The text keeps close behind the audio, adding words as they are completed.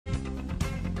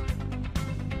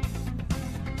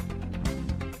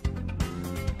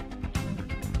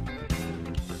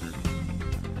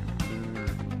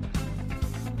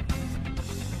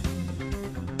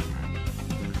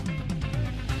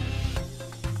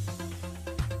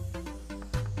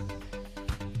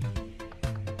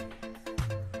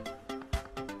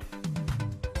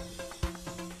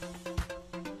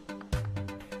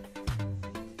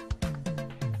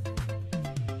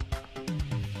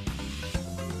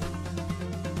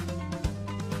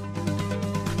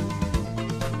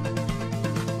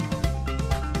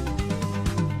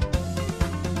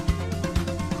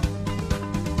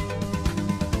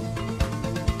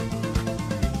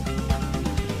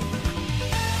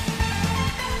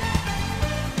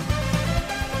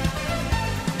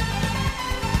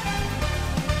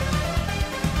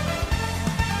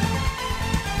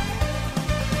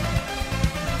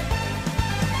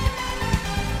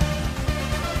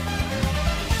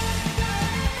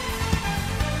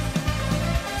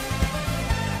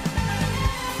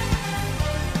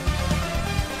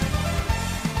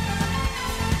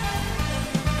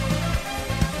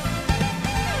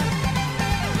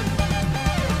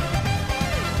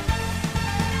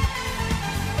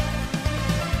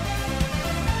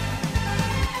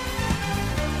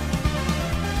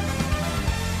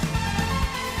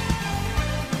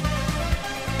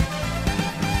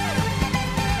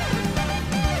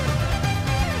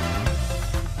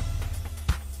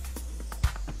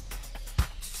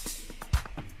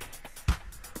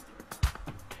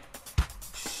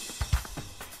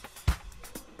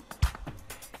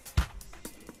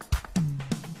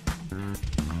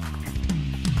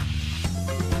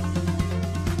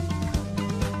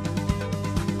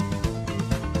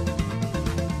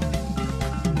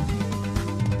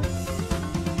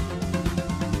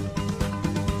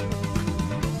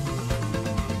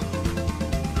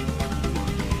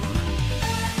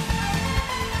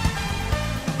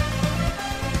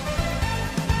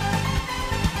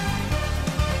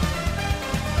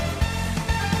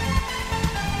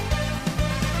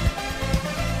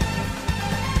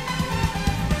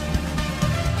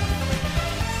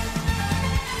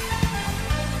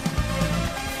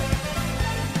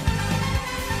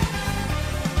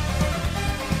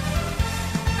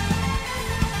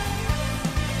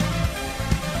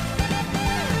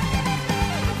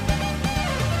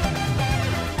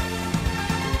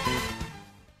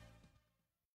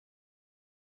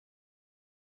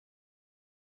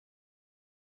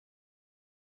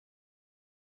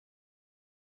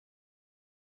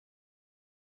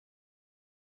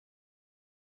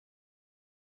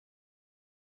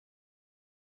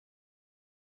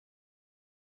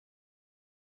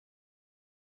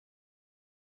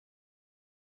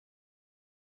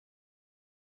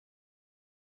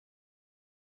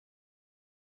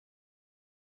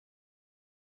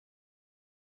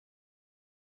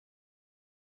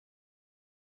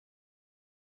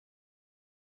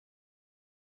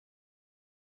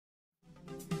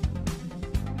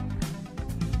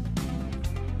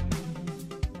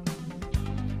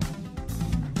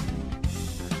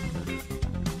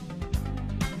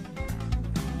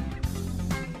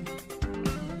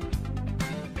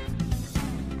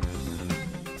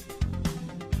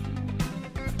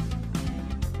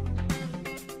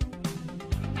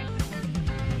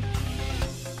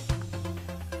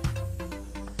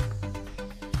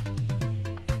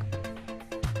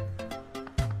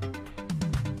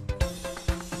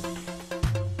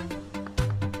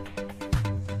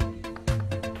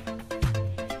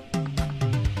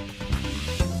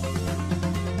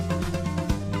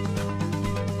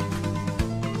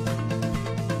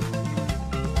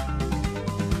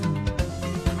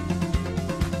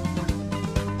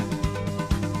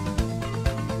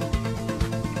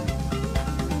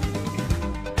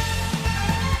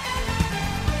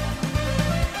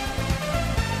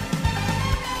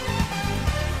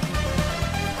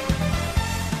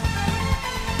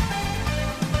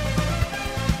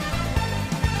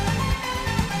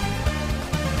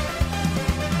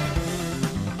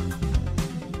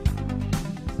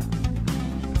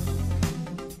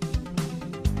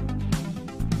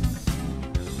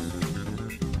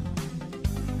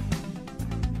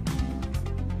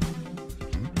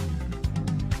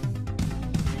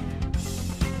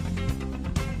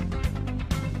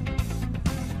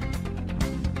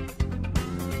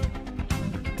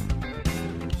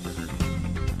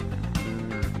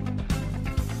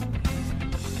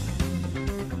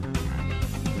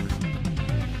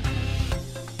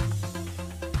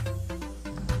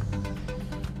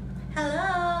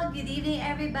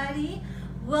everybody!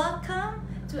 Welcome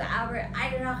to our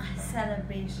IROC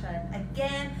celebration.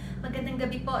 Again, magandang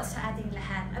gabi po sa ating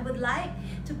lahat. I would like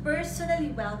to personally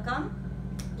welcome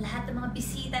lahat ng mga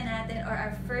bisita natin or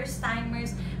our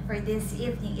first-timers for this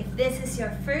evening. If this is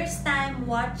your first time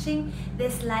watching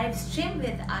this live stream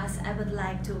with us, I would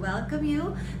like to welcome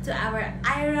you to our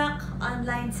IROC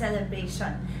online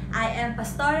celebration. I am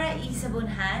Pastora Isa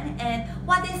Bunhan, and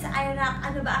what is IROC?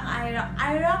 Ano ba ang IROC?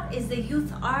 IROC is the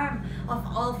youth arm of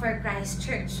All for Christ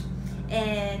Church.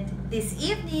 And this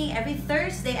evening, every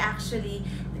Thursday actually,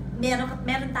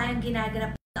 meron tayong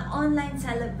ginaganap na online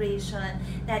celebration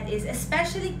that is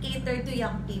especially catered to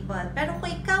young people. Pero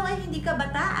kung ikaw ay hindi ka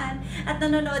bataan at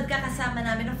nanonood ka kasama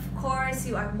namin, of course,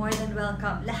 you are more than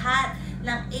welcome. Lahat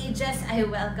ng ages ay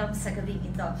welcome sa gabing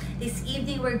ito. This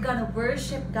evening, we're gonna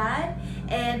worship God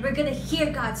and we're gonna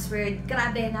hear God's Word.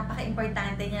 Grabe,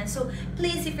 napaka-importante niyan. So,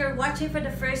 please, if you're watching for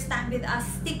the first time with us,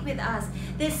 stick with us.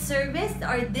 This service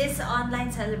or this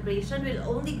online celebration will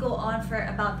only go on for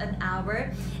about an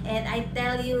hour. And I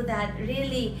tell you that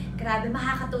really, grabe,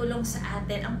 makakatulong sa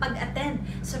atin ang pag-attend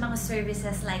sa mga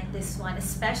services like this one,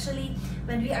 especially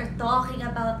when we are talking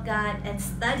about God and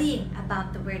studying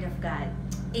about the Word of God.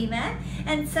 Amen?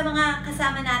 And sa mga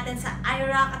kasama natin sa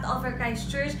IROC at All for Christ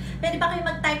Church, pwede ba kayo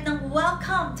mag-type ng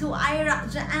welcome to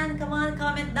IROC dyan? Come on,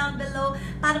 comment down below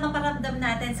para maparamdam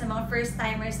natin sa mga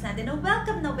first-timers natin na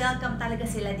welcome talaga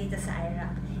sila dito sa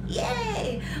IROC.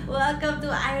 Yay! Welcome to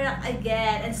IROC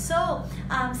again. And so,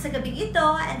 sa gabing ito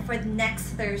and for the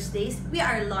next Thursdays, we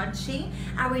are launching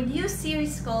our new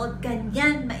series called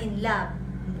Ganyan Ma-in-Love.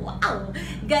 Wow!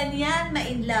 Ganyan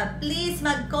Ma-in-Love. Please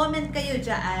mag-comment kayo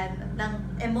dyan ng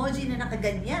emoji na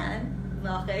nakaganyan.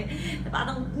 Okay?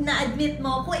 Parang na-admit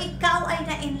mo kung ikaw ay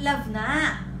na-in-love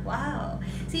na. Wow!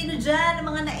 Sino dyan ang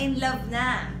mga na-in-love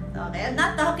na? Okay,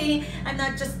 I'm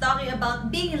not just talking about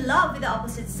being in love with the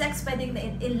opposite sex. Pwedeng na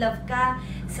in love ka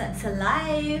sa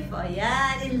life, o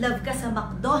yan, in love ka sa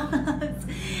McDonald's,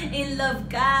 in love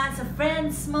ka sa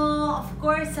friends mo, of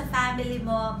course, sa family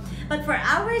mo. But for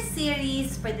our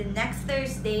series, for the next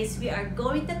Thursdays, we are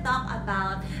going to talk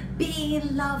about being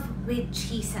in love with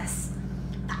Jesus.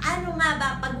 Paano nga ba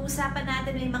pag-uusapan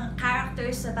natin may mga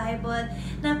characters sa Bible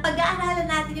na pag-aaralan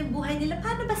natin yung buhay nila,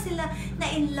 paano ba sila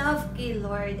na-in love kay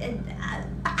Lord, and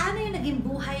paano yung naging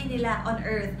buhay nila on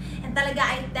earth. And talaga,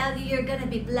 I tell you, you're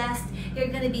gonna be blessed, you're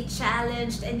gonna be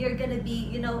challenged, and you're gonna be,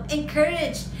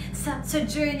 encouraged sa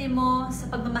journey mo,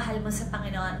 sa pagmamahal mo sa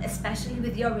Panginoon, especially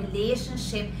with your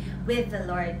relationship with the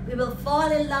Lord. We will fall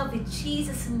in love with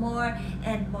Jesus more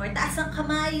and more. Taas ang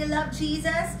kamay, you love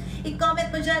Jesus? I-comment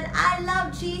mo dyan, I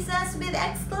love Jesus with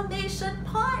exclamation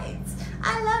points.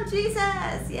 I love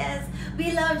Jesus. Yes,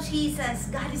 we love Jesus.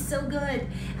 God is so good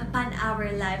upon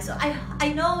our lives. So I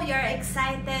know you're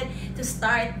excited to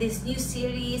start this new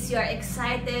series. You're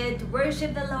excited to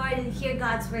worship the Lord and hear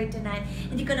God's Word tonight.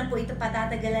 Hindi ko na po ito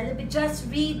patatagal. Let me just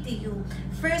read to you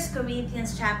 1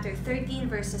 Corinthians chapter 13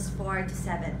 verses 4 to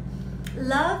 7.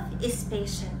 Love is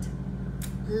patient.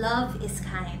 Love is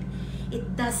kind.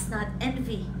 It does not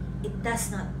envy. It does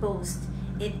not boast.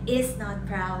 It is not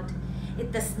proud.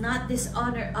 It does not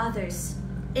dishonor others.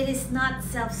 It is not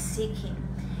self-seeking.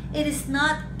 It is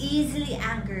not easily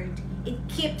angered. It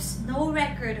keeps no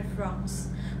record of wrongs.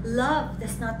 Love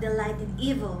does not delight in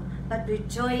evil, but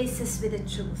rejoices with the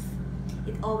truth.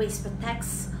 It always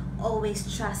protects, always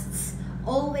trusts,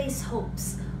 always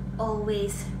hopes,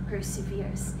 always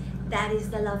perseveres. That is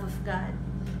the love of God.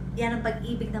 Yan ang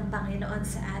pag-ibig ng Panginoon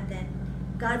sa atin.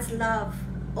 God's love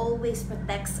always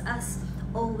protects us,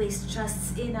 always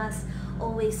trusts in us,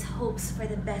 always hopes for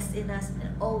the best in us,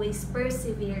 and always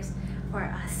perseveres for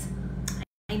us.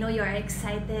 I know you are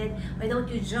excited. Why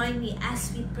don't you join me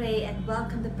as we pray and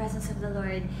welcome the presence of the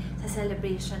Lord sa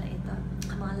celebration na ito.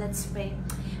 Come on, let's pray.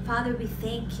 Father, we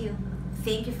thank you.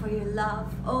 Thank you for your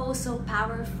love. Oh, so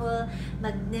powerful,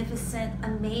 magnificent,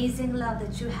 amazing love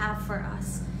that you have for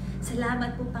us.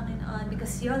 Salamat po, Panginoon,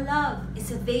 because your love is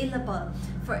available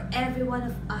for every one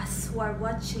of us who are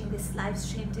watching this live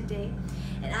stream today.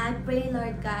 And I pray,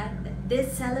 Lord God, that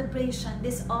this celebration,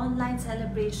 this online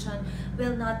celebration,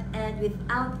 will not end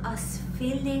without us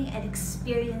feeling and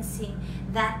experiencing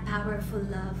that powerful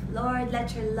love. Lord,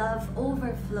 let your love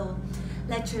overflow.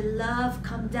 Let your love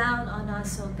come down on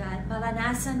us, O God.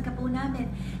 Maranasan ka po namin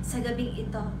sa gabing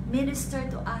ito. Minister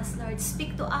to us, Lord.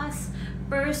 Speak to us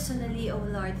personally, O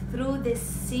Lord, through this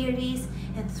series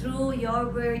and through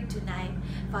your word tonight.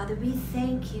 Father, we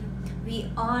thank you. We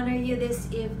honor you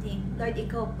this evening. Lord,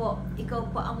 ikaw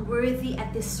po ang worthy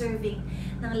at deserving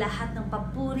ng lahat ng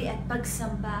papuri at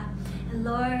pagsamba. And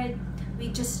Lord,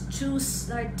 we just choose,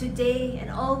 Lord, today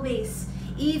and always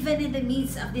Even in the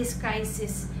midst of this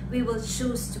crisis, we will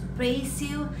choose to praise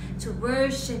you, to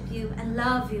worship you, and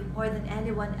love you more than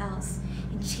anyone else.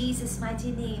 In Jesus'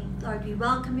 mighty name, Lord, we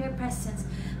welcome your presence.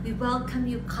 We welcome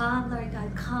you. Come, Lord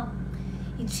God, come.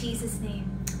 In Jesus' name,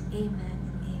 amen.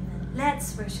 Amen.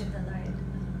 Let's worship the Lord.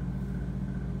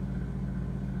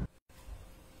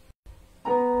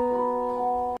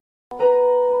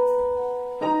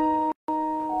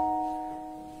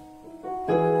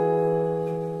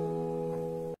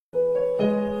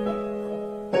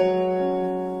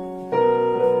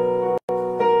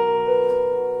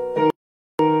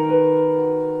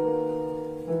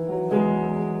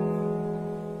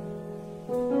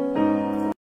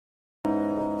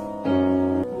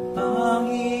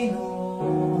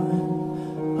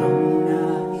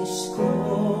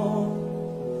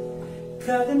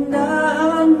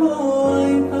 Kagandahan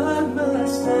mo'y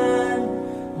pagmasdan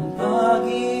ang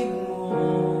pag-ibig mo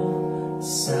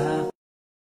sa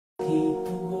aking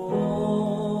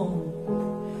tugon.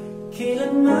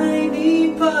 Kailan ay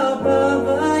di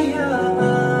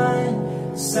pababayaan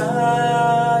sa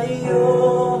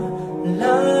iyo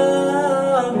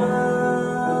lamang,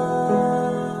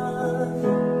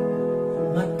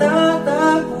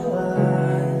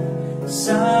 matatagpuan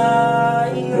sa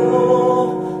iyo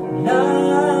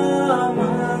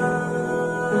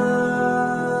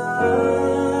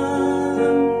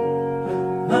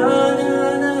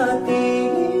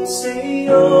mananatili sa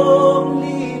iyong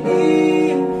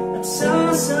lilim at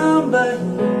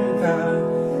sasambahin ka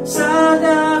sa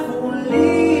dakong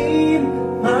lihim.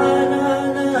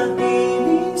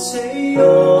 Mananatili sa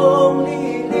iyong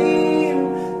lilim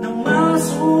nang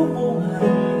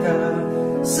masumpungan ka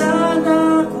sa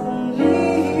dakong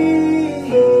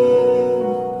lihim.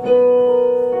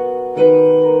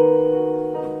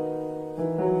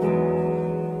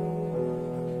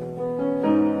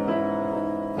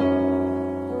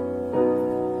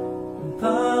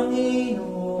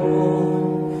 Panginoon,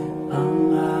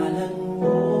 ang ngalan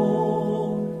mo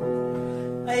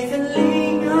ay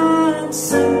kalinga at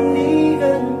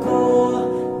sandigan ko,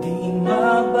 di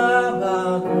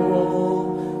mababago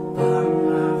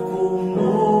pangako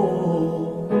mo.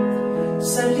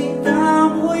 Salita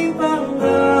mo'y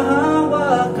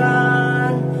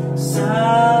panghahawakan sa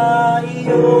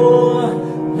iyo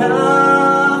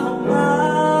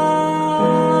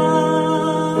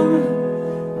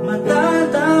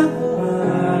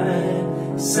matatagpuan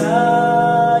sa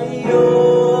iyo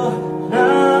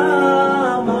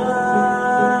lamang,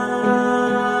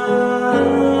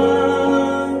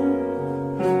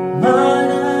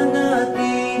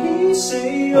 mananatili sa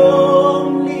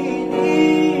iyong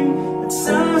lilim at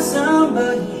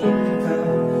sasambahin ka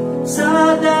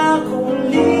sa dakong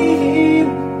lihim.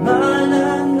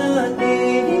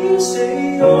 Mananatili sa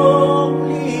iyong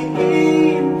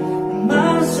lilim,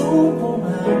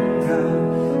 masumpungan ka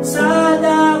sa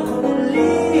dakong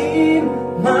lihim.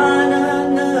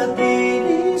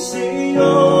 Mananatili sa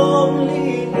iyong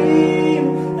lilim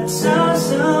at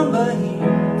sasambahin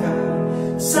ka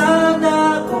sa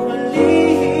dakong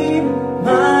lihim.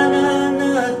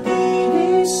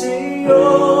 Mananatili sa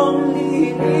iyong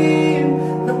lilim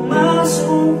nang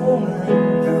masumpungan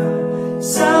ka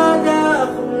sa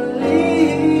dakong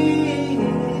lihim.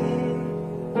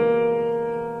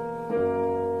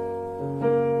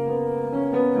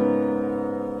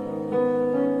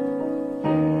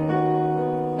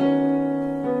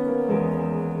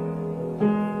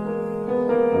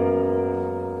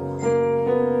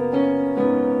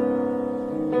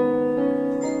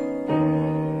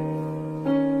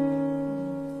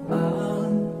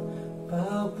 Ang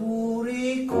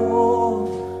papuri ko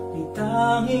ay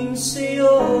tanging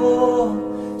sa'yo,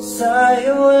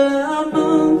 sa'yo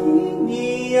lamang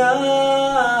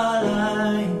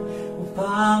inialay. O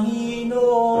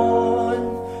Panginoon,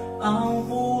 ang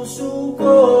puso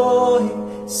ko'y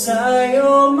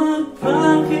sa'yo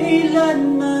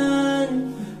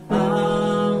magpakailanman.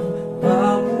 Ang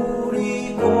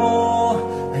papuri ko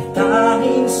ay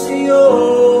tanging sa'yo,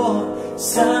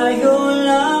 sa'yo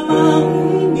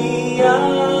lamang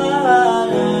inialay.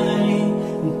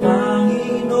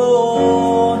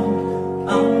 Panginoon,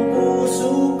 ang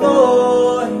puso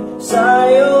ko'y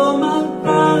sa'yo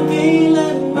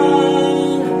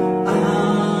magpakailanman.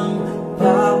 Ang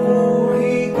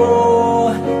papuri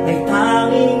ko ay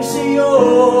tanging sa'yo,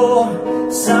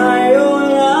 sa'yo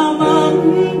lamang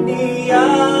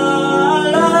inialay.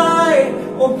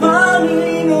 O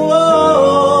Panginoon,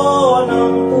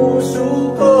 ang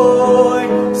puso ko'y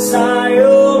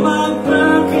sa'yo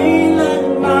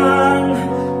magpakailanman.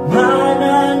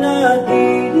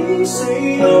 Mananatili sa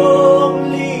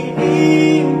iyong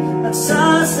lilim at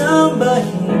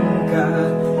sasambahin ka.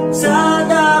 Sa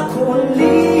dakong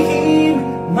lihim,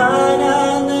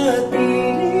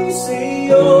 mananatili sa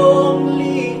iyong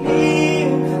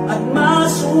lihim at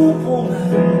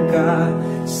masumpungan ka.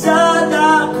 Sa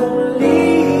dakong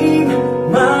lihim,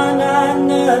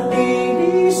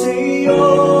 mananatili sa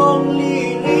iyong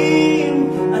lihim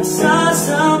at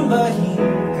sasambahin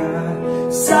ka.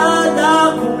 Sa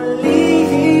dakong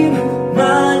lihim,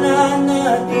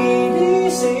 mananatili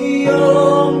sa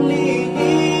iyong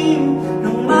lihim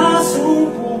nang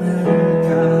masumpungan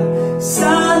ka.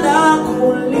 Sa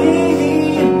dakong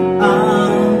lihim,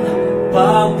 ang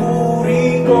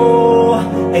papuri ko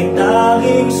ay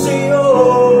tanging sa'yo.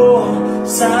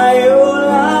 Sa'yo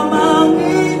lamang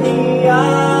inialay,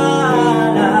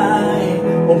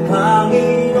 O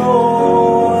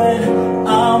Panginoon,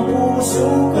 ang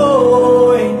puso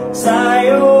ko'y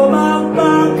sa'yo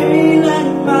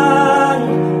magpakailanman.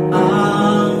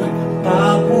 Ang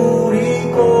papuri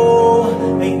ko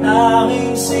ay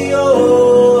tanging sa'yo.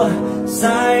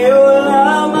 Sa'yo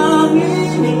lamang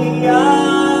inialay,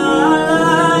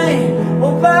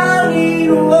 O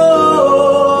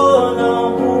Panginoon,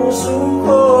 ang puso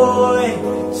ko'y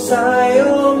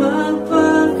sa'yo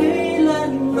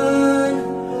magpakailanman.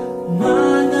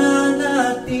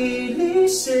 Mananatili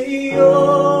sa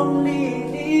iyong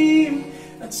lihim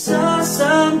at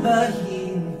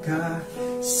sasambahin ka.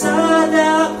 Sa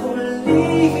dakong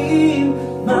lihim,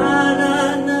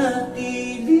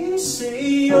 mananatili sa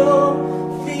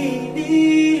iyong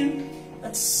lihim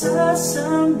at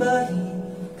sasambahin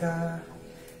ka.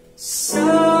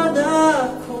 Sa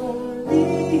dakong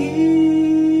lihim.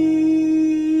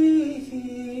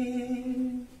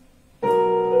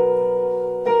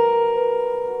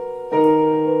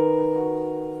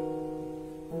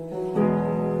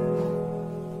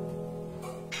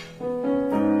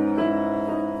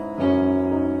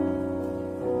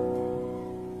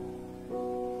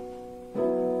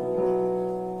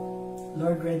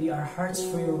 Lord, ready our hearts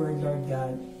for your word, Lord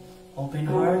God. Open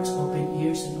hearts, open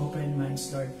ears, and open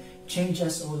minds, Lord. Change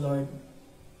us, O Lord.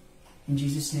 In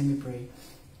Jesus' name we pray.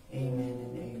 Amen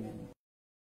and amen.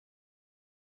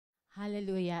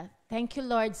 Hallelujah. Thank you,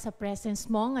 Lord, sa presence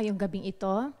mo ngayong gabing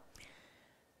ito.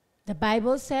 The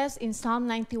Bible says in Psalm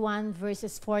 91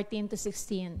 verses 14 to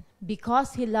 16,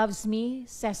 "Because he loves me,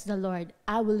 says the Lord,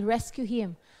 I will rescue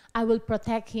him. I will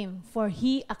protect him, for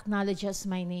he acknowledges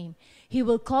my name. He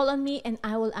will call on me and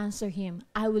I will answer him.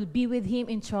 I will be with him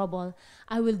in trouble.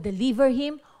 I will deliver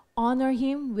him, honor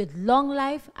him with long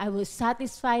life. I will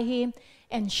satisfy him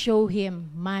and show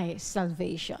him my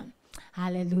salvation."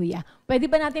 Hallelujah. Pwede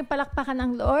ba natin palakpakan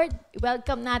ang Lord?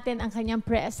 Welcome natin ang kanyang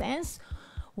presence.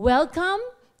 Welcome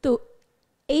to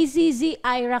ACC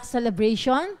IRAC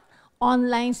Celebration,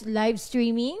 online live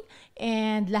streaming,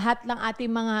 and lahat ng ating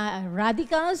mga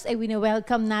radicals ay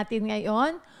wini-welcome natin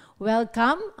ngayon.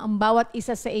 Welcome ang bawat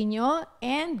isa sa inyo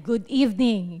and good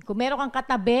evening. Kung meron kang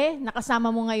katabi,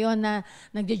 nakasama mo ngayon na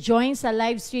nagjo-join sa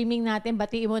live streaming natin,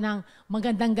 batiin mo ng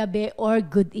magandang gabi or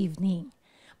good evening.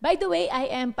 By the way, I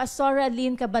am Pastora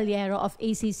Lynn Caballero of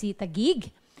ACC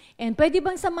Taguig. And pwede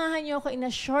bang samahan niyo ako in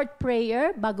a short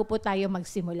prayer bago po tayo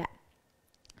magsimula?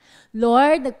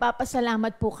 Lord,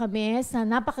 nagpapasalamat po kami sa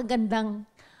napakagandang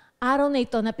araw na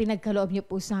ito na pinagkaloob niyo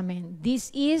po sa amin. This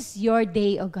is your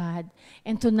day, O God.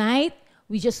 And tonight,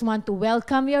 we just want to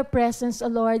welcome your presence, O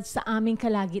Lord, sa aming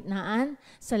kalagitnaan.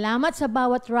 Salamat sa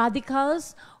bawat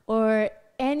radicals or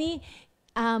any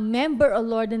member, O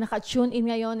Lord, na naka-tune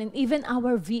in ngayon, and even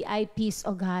our VIPs,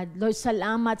 O God. Lord,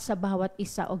 salamat sa bawat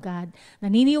isa, O God.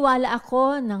 Naniniwala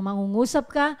ako nang mangungusap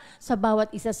ka sa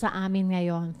bawat isa sa amin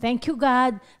ngayon. Thank you,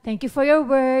 God. Thank you for your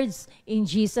words. In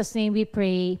Jesus' name we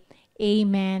pray.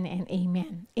 Amen and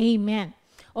amen. Amen.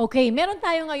 Okay, meron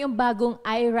tayo ngayong bagong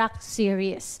IRAC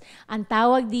series. Ang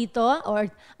tawag dito, or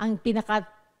ang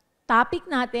pinaka-topic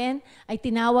natin, ay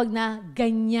tinawag na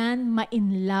Ganyan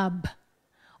Ma-in-Love.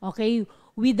 Okay?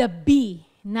 With a B,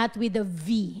 not with a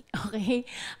V. Okay?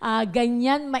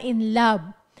 Ganyan Ma-in-Love.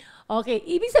 Okay,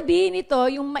 ibig sabihin nito,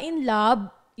 yung ma-in-love,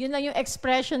 yun lang yung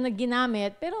expression na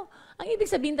ginamit, pero ang ibig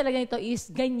sabihin talaga nito is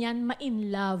ganyan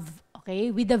ma-in-love.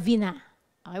 Okay? With a V na.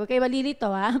 Okay, huwag kayo malilito,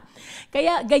 ha?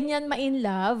 Kaya, ganyan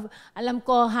ma-in-love, alam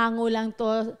ko, hango lang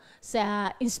to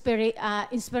sa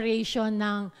inspiration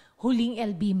ng Huling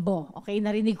El Bimbo. Okay,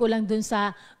 narinig ko lang dun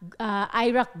sa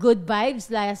IRAC Good Vibes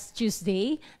last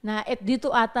Tuesday na dito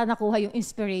ata nakuha yung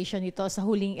inspiration nito sa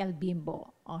Huling El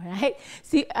Bimbo. Alright?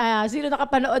 Sino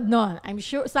nakapanood nun? I'm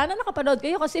sure, sana nakapanood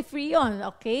kayo kasi free yun.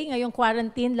 Okay? Ngayong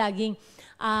quarantine, laging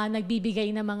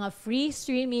nagbibigay ng mga free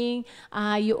streaming,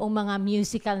 yung mga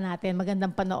musical natin.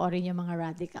 Magandang panoorin yung mga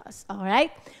Radicals.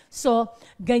 Alright? So,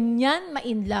 ganyan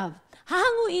ma-in love.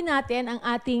 Hahanguin natin ang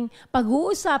ating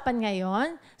pag-uusapan ngayon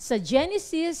sa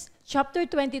Genesis chapter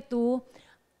 22,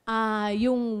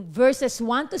 yung verses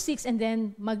 1 to 6, and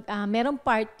then merong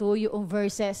part 2, yung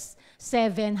verses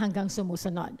 7 hanggang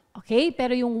sumusunod. Okay?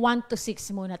 Pero yung 1 to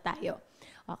 6 muna tayo.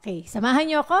 Okay, samahan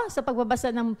niyo ako sa pagbabasa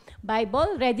ng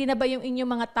Bible. Ready na ba yung inyong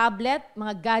mga tablet,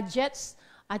 mga gadgets,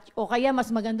 o kaya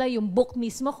mas maganda yung book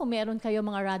mismo kung meron kayo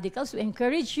mga Radicals. We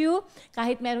encourage you,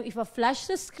 kahit merong ipa-flash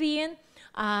sa screen,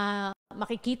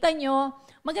 makikita nyo,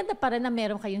 maganda para na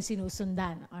meron kayong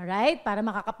sinusundan. Alright? Para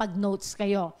makakapag-notes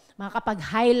kayo,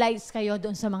 makakapag-highlights kayo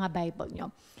doon sa mga Bible nyo.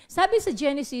 Sabi sa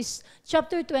Genesis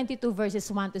chapter 22 verses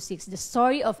 1 to 6, the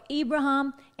story of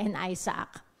Abraham and Isaac.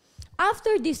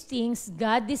 After these things,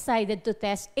 God decided to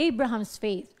test Abraham's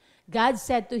faith. God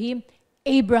said to him,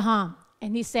 Abraham.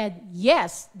 And he said,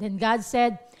 yes. Then God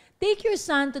said, take your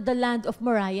son to the land of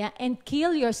Moriah and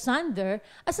kill your son there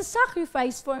as a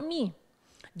sacrifice for me.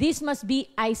 This must be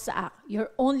Isaac,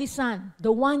 your only son,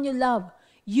 the one you love.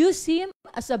 Use him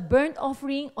as a burnt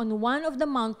offering on one of the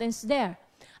mountains there.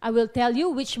 I will tell you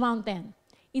which mountain.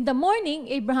 In the morning,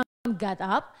 Abraham got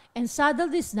up and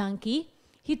saddled his donkey.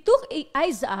 He took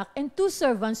Isaac and 2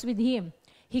 servants with him.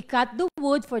 He cut the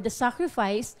wood for the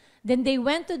sacrifice. Then they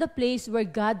went to the place where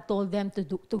God told them to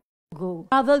go.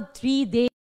 Traveled 3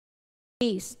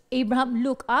 days. Abraham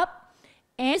looked up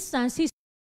and his sons he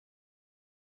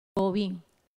going.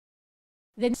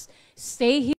 Then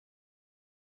stay here.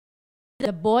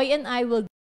 The boy and I will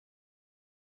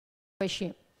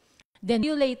worship. Then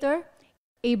later,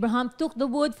 Abraham took the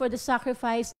wood for the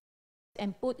sacrifice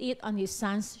and put it on his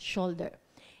son's shoulder.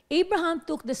 Abraham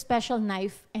took the special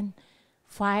knife and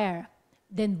fire.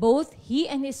 Then both he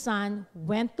and his son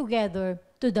went together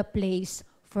to the place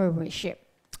for worship.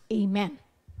 Amen.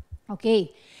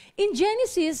 Okay. In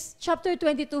Genesis chapter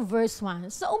 22 verse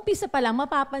 1, sa umpisa pa lang,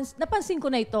 napansin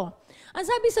ko na ito. Ang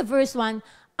sabi sa verse 1,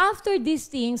 after these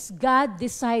things, God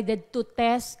decided to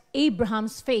test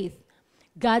Abraham's faith.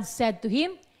 God said to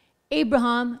him,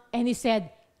 Abraham, and he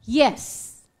said,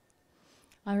 yes.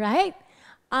 Alright?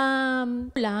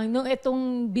 Nung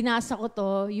itong binasa ko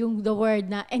to, yung the word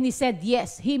na, and he said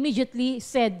yes. He immediately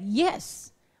said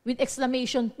yes, with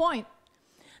exclamation point.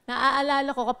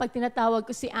 Naaalala ko kapag tinatawag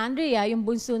ko si Andrea, yung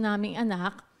bunso naming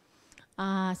anak,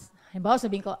 halimbawa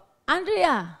sabihin ko,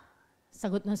 Andrea,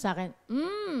 sagot nun sa akin,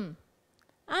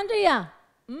 Andrea,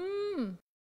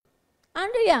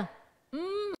 Andrea,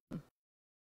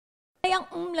 Ay,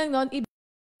 ang lang nun,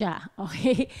 siya.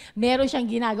 Okay? Meron siyang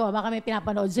ginagawa. Baka may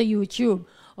pinapanood sa YouTube.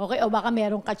 Okay? O baka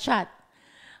merong ka-chat.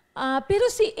 Pero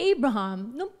si Abraham,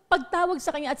 nung pagtawag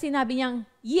sa kanya at sinabi niyang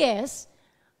yes,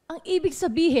 ang ibig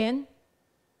sabihin,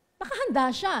 nakahanda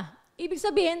siya. Ibig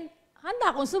sabihin, handa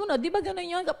akong sumunod. Di ba gano'n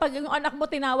yun? Kapag yung anak mo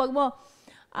tinawag mo,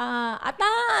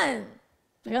 Atan!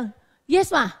 Yes,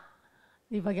 ma.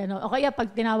 Di ba gano'n? O kaya pag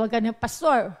tinawag ka ng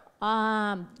pastor,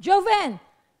 Joven!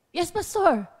 Yes,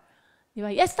 pastor. Di ba?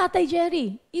 Yes, Tatay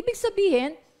Jerry. Ibig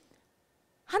sabihin,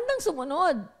 handang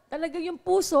sumunod. Talaga yung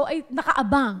puso ay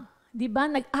nakaabang. Di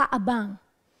ba? Nag-aabang.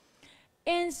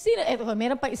 And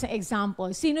meron pa isang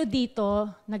example. Sino dito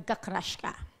nagka-crush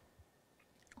ka?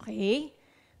 Okay?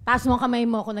 Taas mo kamay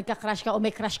mo kung nagka-crush ka o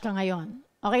may crush ka ngayon.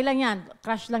 Okay lang yan.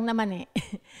 Crush lang naman eh.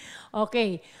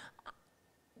 Okay.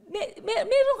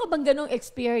 Meron ka bang ganong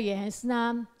experience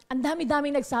na ang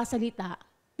dami-daming nagsasalita,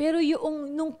 pero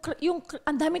yung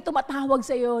ang daming tumatawag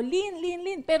sa'yo, Lin, Lin,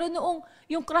 Lin. Pero noong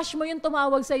yung crush mo yung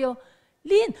tumawag sa'yo,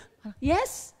 Lin,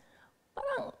 yes.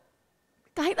 Parang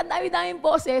kahit ang dami-daming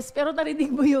boses, pero narinig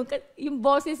mo yung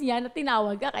boses niya na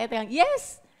tinawag ka, kaya talagang,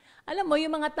 yes. Alam mo,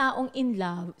 yung mga taong in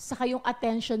love, saka yung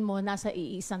attention mo nasa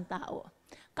iisang tao.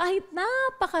 Kahit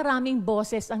napakaraming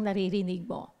boses ang naririnig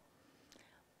mo,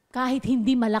 kahit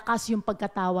hindi malakas yung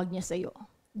pagkatawag niya sa'yo,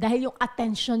 dahil yung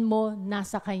attention mo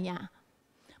nasa kanya,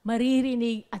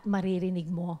 maririnig at maririnig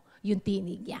mo yung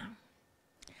tinig niya.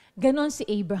 Ganon si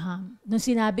Abraham. Nung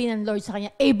sinabi ng Lord sa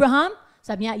kanya, Abraham,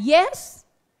 sabi niya, yes,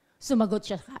 sumagot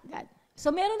siya kagad.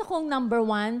 So meron akong number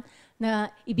 1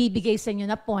 na ibibigay sa inyo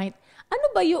na point. Ano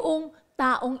ba yung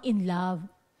taong in love?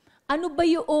 Ano ba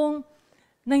yung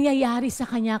nangyayari sa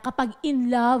kanya kapag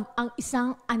in love ang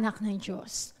isang anak ng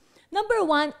Diyos? Number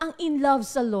 1, ang in love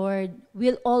sa Lord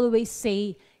will always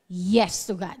say yes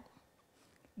to God.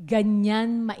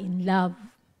 Ganyan ma-in love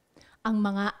ang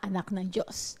mga anak ng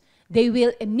Diyos. They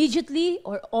will immediately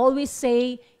or always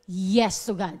say yes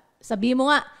to God. Sabihin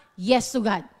mo nga, yes to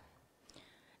God.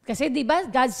 Kasi di ba,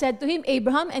 God said to him,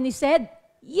 Abraham, and he said,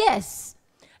 yes.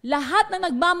 Lahat na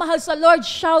nagmamahal sa Lord,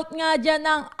 shout nga dyan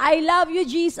ng, I love you,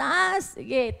 Jesus.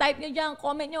 Sige, type nyo dyan,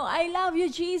 comment nyo, I love you,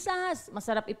 Jesus.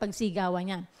 Masarap ipagsigawan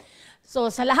yan. So,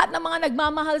 sa lahat ng mga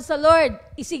nagmamahal sa Lord,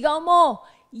 isigaw mo,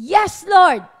 yes,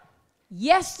 Lord.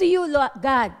 Yes to you, Lord,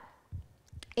 God.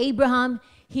 Abraham,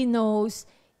 he knows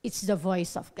it's the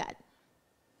voice of God.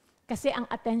 Kasi ang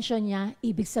attention niya,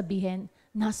 ibig sabihin,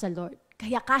 nasa Lord.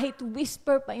 Kaya kahit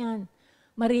whisper pa yan,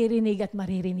 maririnig at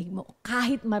maririnig mo.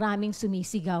 Kahit maraming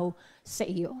sumisigaw sa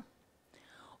iyo.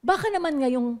 Baka naman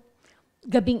ngayong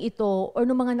gabing ito o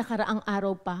noong mga nakaraang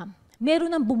araw pa, meron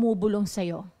nang bumubulong sa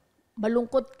iyo.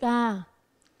 Malungkot ka.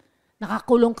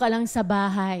 Nakakulong ka lang sa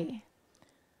bahay.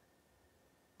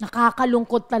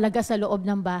 Nakakalungkot talaga sa loob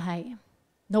ng bahay.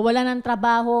 Nawala ng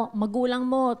trabaho, magulang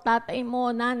mo, tatay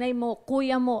mo, nanay mo,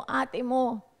 kuya mo, ate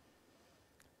mo.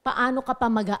 Paano ka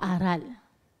pa mag-aaral?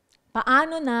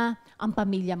 Paano na ang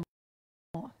pamilya mo?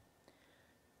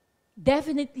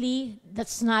 Definitely,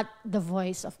 that's not the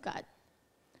voice of God.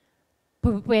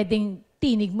 Pwedeng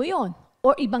tinig mo yon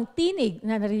or ibang tinig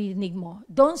na naririnig mo.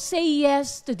 Don't say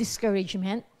yes to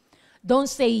discouragement. Don't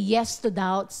say yes to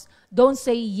doubts. Don't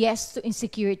say yes to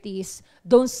insecurities.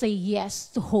 Don't say yes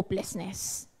to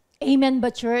hopelessness. Amen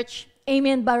ba, church?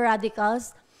 Amen ba,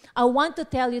 radicals? I want to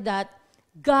tell you that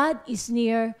God is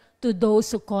near to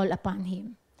those who call upon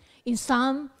Him. In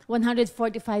Psalm 145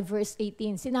 verse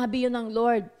 18, sinabi yun ng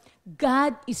Lord,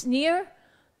 God is near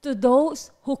to those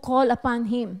who call upon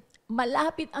Him.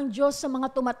 Malapit ang Diyos sa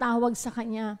mga tumatawag sa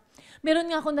Kanya. Meron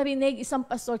nga ako narinig, isang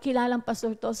pastor, kilalang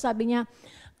pastor to, sabi niya,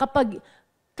 kapag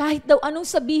kahit daw anong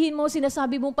sabihin mo,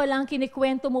 sinasabi mo pa lang,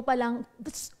 kinikwento mo pa lang,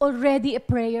 that's already a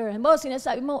prayer.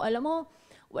 Sinasabi mo, alam mo,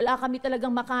 wala kami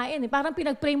talagang makain. Parang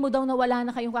pinag-pray mo daw na wala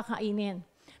na kayong kakainin.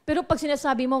 Pero pag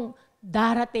sinasabi mong,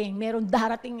 darating, meron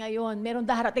darating ngayon, meron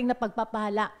darating na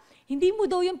pagpapala. Hindi mo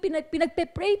daw yung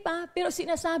pinagpe-pray pa, pero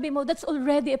sinasabi mo, that's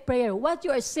already a prayer. What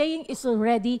you are saying is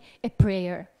already a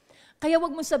prayer. Kaya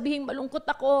wag mo sabihin, malungkot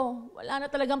ako, wala na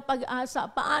talagang pag-asa,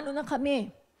 paano na kami?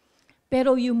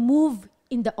 Pero you move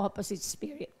in the opposite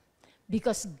spirit.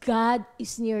 Because God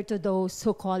is near to those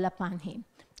who call upon Him.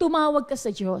 Tumawag ka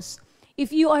sa Diyos.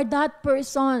 If you are that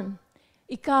person,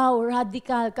 ikaw,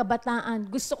 radical, kabataan,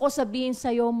 gusto ko sabihin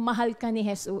sa'yo, mahal ka ni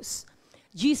Jesus.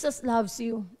 Jesus loves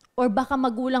you. Or baka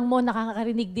magulang mo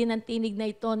nakakarinig din ng tinig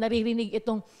na ito, naririnig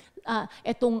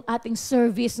itong ating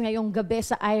service ngayong gabi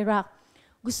sa Iraq.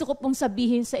 Gusto ko pong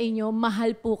sabihin sa inyo,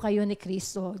 mahal po kayo ni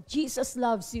Kristo. Jesus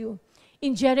loves you.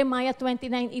 In Jeremiah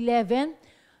 29:11,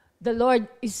 the Lord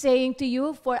is saying to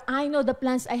you, for I know the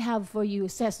plans I have for you,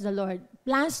 says the Lord.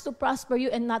 Plans to prosper you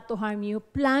and not to harm you.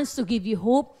 Plans to give you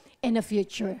hope and a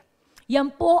future. Yan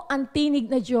po ang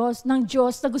tinig na Diyos ng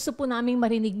Diyos na gusto po naming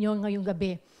marinig nyo ngayong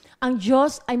gabi. Ang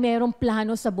Diyos ay mayroong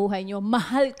plano sa buhay nyo.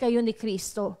 Mahal kayo ni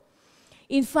Kristo.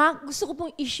 In fact, gusto ko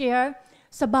pong i-share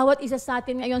sa bawat isa sa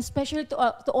atin ngayon, especially to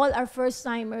all our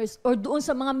first-timers or doon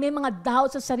sa mga may mga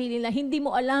doubts sa sarili na hindi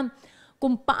mo alam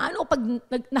kung paano pag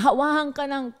nahawahan ka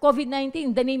ng COVID-19,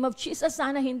 in the name of Jesus,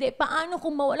 sana hindi. Paano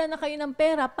kung mawala na kayo ng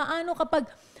pera? Paano kapag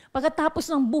pagkatapos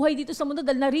ng buhay dito sa mundo,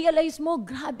 dahil na-realize mo,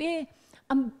 grabe,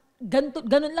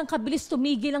 ganun lang kabilis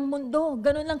tumigil ang mundo.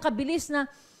 Ganun lang kabilis na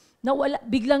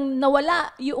biglang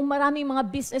nawala yung maraming mga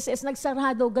businesses,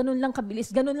 nagsarado, ganun lang kabilis,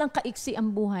 ganun lang kaiksi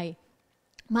ang buhay.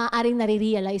 Maaaring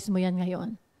nare-realize mo yan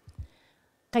ngayon.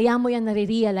 Kaya mo yan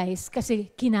nare-realize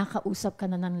kasi kinakausap ka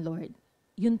na ng Lord.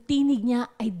 Yung tinig niya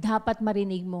ay dapat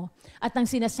marinig mo. At ang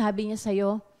sinasabi niya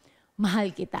sa'yo, mahal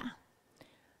kita.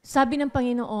 Sabi ng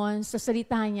Panginoon sa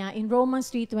salita niya, in Romans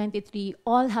 3:23,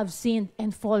 all have sinned and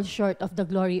fall short of the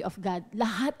glory of God.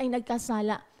 Lahat ay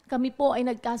nagkasala. Kami po ay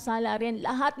nagkasala rin.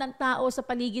 Lahat ng tao sa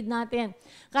paligid natin.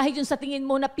 Kahit yung sa tingin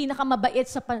mo na pinakamabait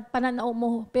sa pananaw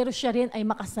mo, pero siya rin ay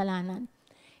makasalanan.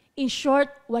 In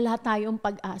short, wala tayong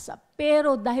pag-asa.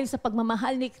 Pero dahil sa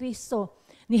pagmamahal ni Kristo,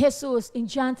 ni Jesus, in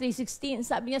John 3:16,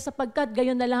 sabi niya, sapagkat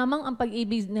gayon na lamang ang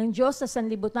pag-ibig ng Diyos sa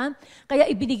sanlibutan, kaya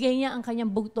ibinigay niya ang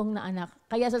kanyang bugtong na anak.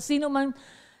 Kaya sa sino man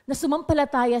na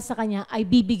sumampalataya sa kanya, ay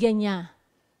bibigyan niya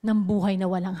ng buhay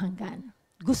na walang hanggan.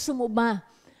 Gusto mo ba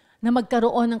na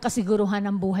magkaroon ng kasiguruhan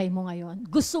ng buhay mo ngayon?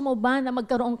 Gusto mo ba na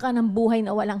magkaroon ka ng buhay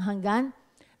na walang hanggan?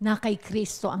 Na kay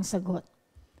Kristo ang sagot.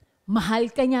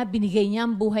 Mahal ka niya, binigay niya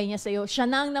ang buhay niya sa iyo. Siya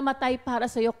na ang namatay para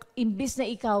sa iyo, imbis na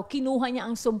ikaw, kinuha niya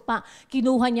ang sumpa,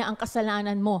 kinuha niya ang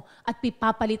kasalanan mo, at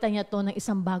pipapalitan niya to ng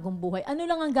isang bagong buhay. Ano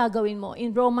lang ang gagawin mo?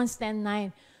 In Romans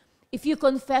 10:9, if you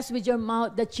confess with your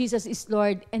mouth that Jesus is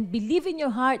Lord and believe in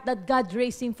your heart that God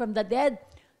raised Him from the dead,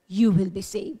 you will be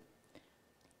saved.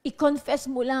 I-confess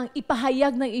mo lang,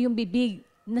 ipahayag ng iyong bibig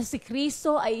na si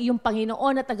Kristo ay iyong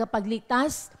Panginoon at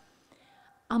tagapagligtas,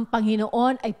 ang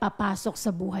Panginoon ay papasok sa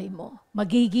buhay mo.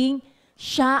 Magiging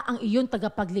siya ang iyong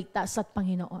tagapagligtas at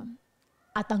Panginoon.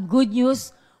 At ang good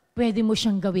news, pwede mo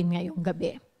siyang gawin ngayong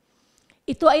gabi.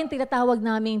 Ito ay yung tinatawag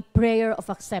naming prayer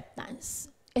of acceptance.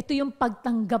 Ito yung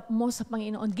pagtanggap mo sa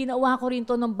Panginoon. Ginawa ko rin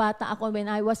to nung bata ako when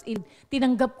I was ill.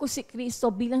 Tinanggap ko si Kristo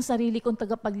bilang sarili kong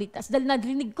tagapagligtas. Dahil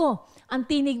narinig ko ang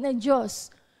tinig ng Diyos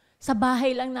sa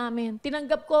bahay lang namin.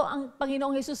 Tinanggap ko ang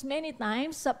Panginoong Jesus many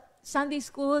times sa Sunday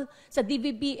school, sa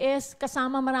DVBS,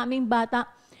 kasama maraming bata.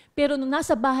 Pero nung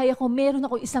nasa bahay ako, meron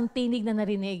ako isang tinig na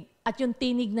narinig. At yung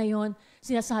tinig na yon,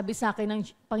 sinasabi sa akin ng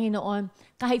Panginoon,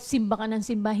 kahit simba ka ng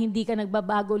simba, hindi ka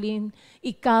nagbabagolin,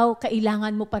 ikaw,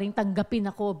 kailangan mo pa rin tanggapin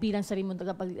ako bilang sarili mong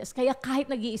tagapagligtas. Kaya kahit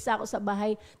nag-iisa ako sa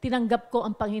bahay, tinanggap ko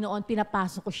ang Panginoon,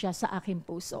 pinapasok ko siya sa aking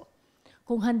puso.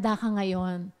 Kung handa ka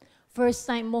ngayon, first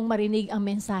time mong marinig ang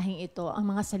mensaheng ito, ang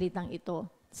mga salitang ito,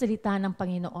 salita ng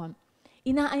Panginoon.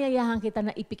 Inaayayahan kita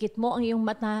na ipikit mo ang iyong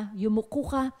mata, yumuko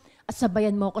ka, at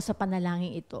sabayan mo ako sa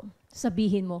panalangin ito.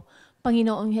 Sabihin mo,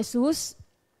 Panginoong Jesus,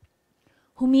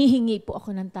 humihingi po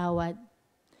ako ng tawad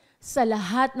sa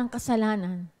lahat ng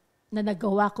kasalanan na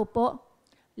nagawa ko po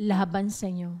laban sa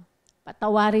inyo.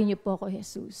 Patawarin niyo po ako,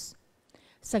 Jesus.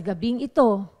 Sa gabing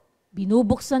ito,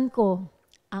 binubuksan ko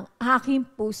ang aking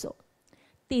puso.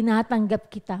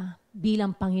 Tinatanggap kita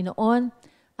bilang Panginoon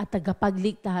at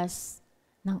tagapagligtas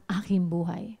ng aking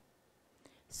buhay.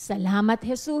 Salamat,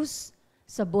 Jesus,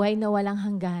 sa buhay na walang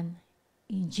hanggan.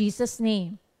 In Jesus'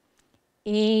 name,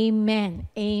 Amen.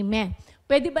 Amen.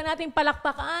 Pwede ba nating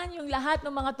palakpakan yung lahat ng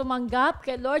mga tumanggap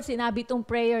kay Lord? Sinabi itong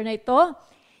prayer na ito.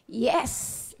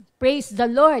 Yes! Praise the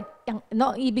Lord. Ang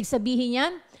ibig sabihin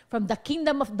yan, from the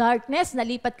kingdom of darkness,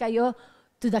 nalipat kayo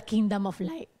to the kingdom of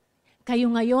light. Kayo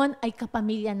ngayon ay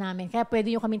kapamilya namin. Kaya pwede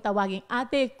nyo kaming tawaging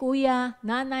ate, kuya,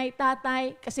 nanay,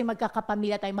 tatay, kasi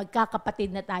magkakapamilya tayo,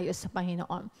 magkakapatid na tayo sa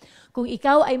Panginoon. Kung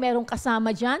ikaw ay merong kasama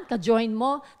dyan, ka-join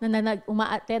mo na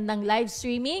uma-attend ng live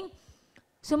streaming,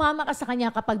 sumama ka sa kanya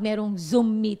kapag merong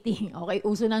Zoom meeting. Okay,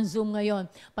 uso ng Zoom ngayon.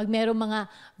 Pag merong mga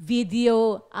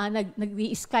video,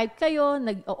 nag-Skype kayo,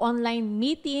 nag-online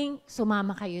meeting,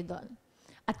 sumama kayo doon.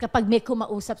 At kapag may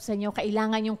kumausap sa inyo,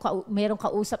 kailangan yung merong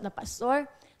kausap na pastor,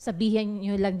 sabihin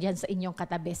nyo lang dyan sa inyong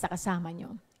katabi, sa kasama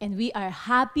nyo. And we are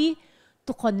happy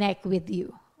to connect with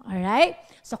you. Alright?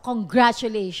 So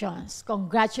congratulations.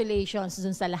 Congratulations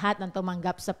dun sa lahat ng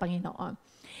tumanggap sa Panginoon.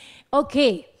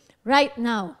 Okay, right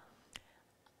now,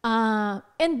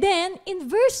 and then, in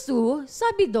verse 2,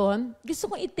 sabi doon,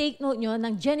 gusto kong i-take note nyo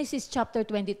ng Genesis chapter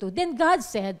 22. Then God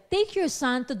said, take your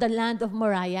son to the land of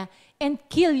Moriah and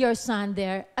kill your son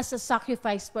there as a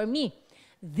sacrifice for me.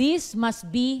 This must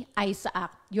be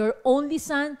Isaac, your only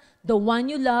son, the one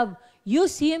you love.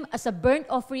 Use him as a burnt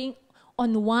offering on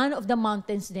one of the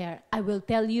mountains there. I will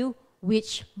tell you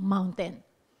which mountain.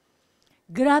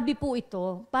 Grabe po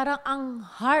ito. Parang ang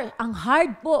hard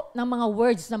po ng mga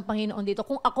words ng Panginoon dito.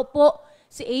 Kung ako po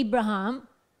si Abraham,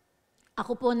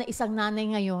 ako po na isang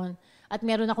nanay ngayon, at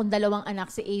meron akong 2 anak,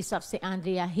 si Asaph, si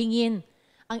Andrea, hingin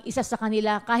ang isa sa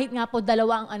kanila, kahit nga po 2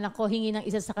 ang anak ko, hingin ang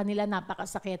isa sa kanila,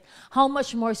 napakasakit. How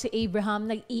much more si Abraham,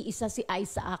 nag-iisa si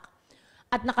Isaac.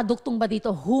 At nakaduktong ba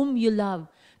dito, whom you love.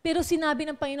 Pero sinabi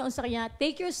ng Panginoon sa kanya,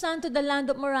 take your son to the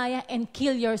land of Moriah and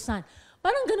kill your son.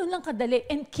 Parang ganun lang kadali,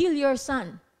 and kill your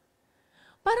son.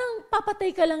 Parang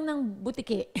papatay ka lang ng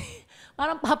butike.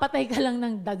 Parang papatay ka lang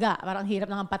ng daga. Parang hirap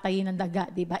nang patayin ng daga,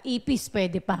 di ba? Ipis,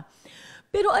 pwede pa.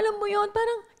 Pero alam mo yon,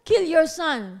 parang kill your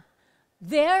son.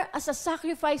 There as a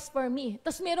sacrifice for me.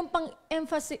 Tapos meron pang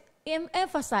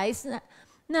emphasize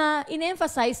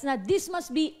na this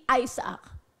must be Isaac.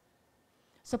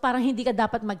 So parang hindi ka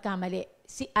dapat magkamali.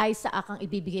 Si Isaac ang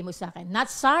ibibigay mo sa akin.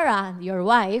 Not Sarah, your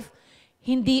wife.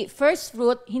 Hindi first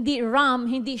fruit, hindi ram,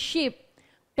 hindi sheep.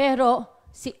 Pero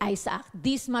si Isaac.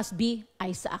 This must be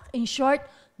Isaac. In short,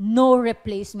 no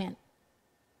replacement.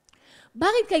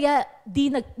 Bakit kaya di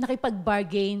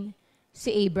nakipag-bargain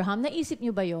si Abraham? Naisip niyo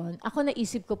ba yon? Ako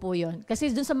naisip ko po yon. Kasi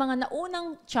dun sa mga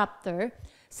naunang chapter,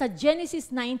 sa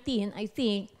Genesis 19, I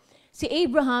think, si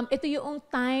Abraham, ito yung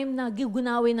time na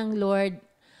gigunawin ng Lord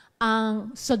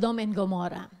ang Sodom and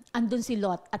Gomorrah. Andun si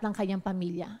Lot at ang kanyang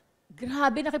pamilya.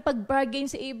 Grabe, nakipag-bargain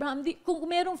si Abraham. Kung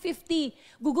merong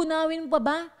 50, gugunawin mo pa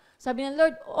ba? Sabi ng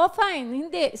Lord, oh fine,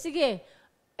 hindi, sige.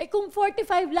 Eh kung 45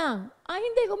 lang,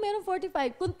 hindi, kung merong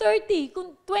 45, kung 30,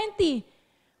 kung 20,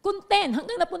 kung 10,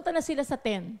 hanggang napunta na sila sa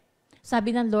 10.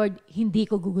 Sabi ng Lord, hindi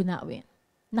ko gugunawin.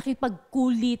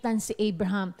 Nakipagkulitan si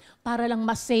Abraham para lang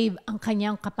masave ang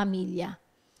kanyang kapamilya.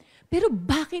 Pero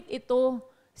bakit ito?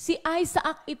 Si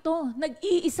Isaac ito,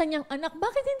 nag-iisa niyang anak.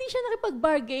 Bakit hindi siya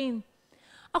nakipag-bargain?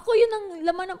 Ako yun ang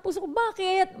laman ng puso ko.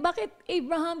 Bakit? Bakit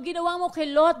Abraham, ginawa mo kay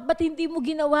Lot? Ba't hindi mo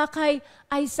ginawa kay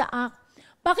Isaac?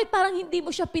 Bakit parang hindi mo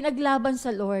siya pinaglaban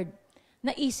sa Lord?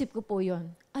 Naisip ko po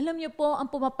yun. Alam niyo po, ang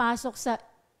pumapasok sa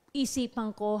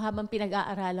isipan ko habang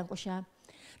pinag-aaralan ko siya,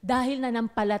 dahil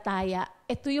nanampalataya,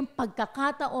 ito yung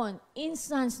pagkakataon,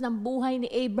 instance ng buhay ni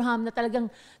Abraham na talagang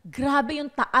grabe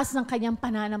yung taas ng kanyang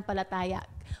pananampalataya.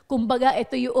 Kumbaga,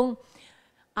 ito yung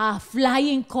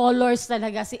flying colors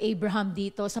talaga si Abraham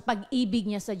dito sa pag-ibig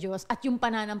niya sa Diyos at yung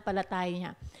pananampalataya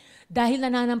niya. Dahil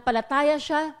nananampalataya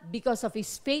siya, because of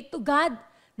his faith to God,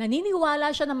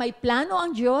 naniniwala siya na may plano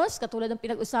ang Diyos, katulad ng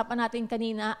pinag-usapan natin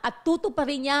kanina, at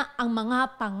tutuparin niya ang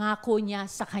mga pangako niya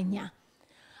sa kanya.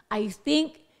 I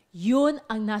think yun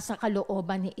ang nasa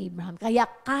kalooban ni Abraham. Kaya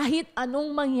kahit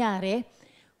anong mangyari,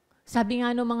 sabi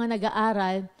nga ng mga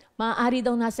nag-aaral, maaari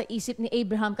daw nasa isip ni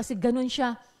Abraham kasi ganun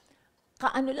siya,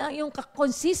 kaano lang yung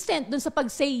consistent dun sa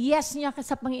pag-say yes niya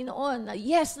sa Panginoon.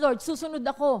 Yes, Lord, susunod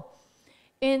ako.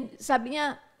 And sabi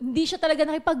niya, hindi siya talaga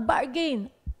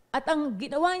nakipag-bargain. At ang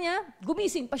ginawa niya,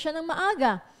 gumising pa siya ng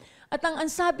maaga. At ang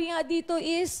sabi nga dito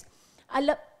is,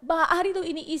 maaari daw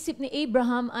iniisip ni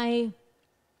Abraham ay,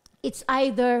 it's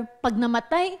either pag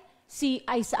namatay si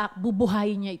Isaac,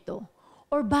 bubuhayin niya ito.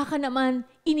 Or baka naman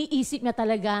iniisip niya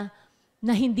talaga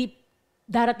na hindi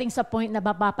darating sa point na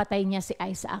mapapatay niya si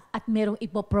Isaac at merong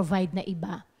ipoprovide na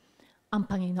iba ang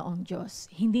Panginoong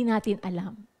Diyos. Hindi natin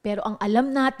alam. Pero ang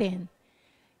alam natin,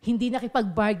 hindi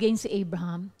nakipag-bargain si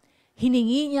Abraham.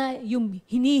 Hiningi niya yung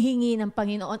hinihingi ng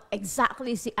Panginoon,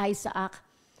 exactly si Isaac.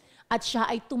 At siya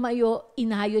ay tumayo,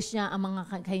 inayos niya ang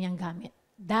mga kanyang gamit.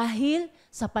 Dahil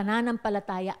sa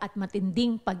pananampalataya at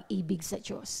matinding pag-ibig sa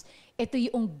Diyos. Ito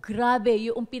yung grabe,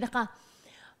 yung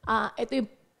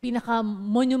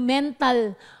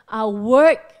pinaka-monumental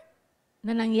work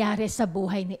na nangyari sa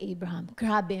buhay ni Abraham.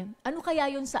 Grabe. Ano kaya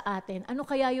yun sa atin? Ano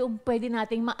kaya yung pwede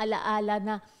nating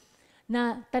maalaala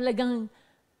na talagang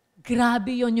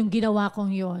grabe yun yung ginawa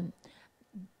kong yun?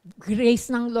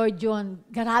 Grace ng Lord yun.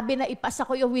 Grabe na ipasa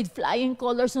ko yung with flying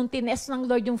colors nung tinest ng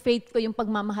Lord yung faith ko, yung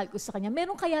pagmamahal ko sa Kanya.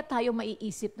 Meron kaya tayo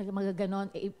maiisip na mga ganon,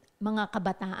 mga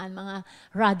kabataan, mga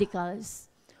radicals?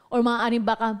 Or maaaring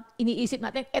baka iniisip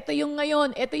natin, ito yung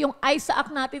ngayon, ito yung Isaac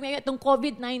natin ngayon, itong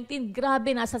COVID-19, grabe,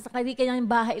 nasa kanyang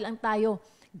bahay lang tayo.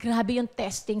 Grabe yung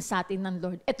testing sa atin ng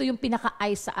Lord. Ito yung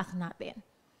pinaka-Isaac natin.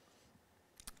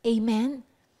 Amen?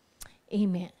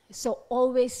 Amen. So,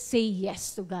 always say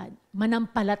yes to God.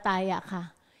 Manampalataya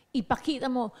ka. Ipakita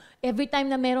mo, every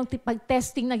time na merong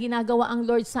pag-testing na ginagawa ang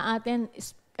Lord sa atin,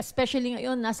 especially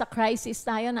ngayon, nasa crisis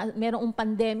tayo, merong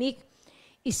pandemic,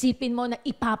 isipin mo na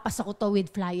ipapasa ko to with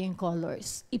flying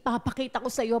colors. Ipapakita ko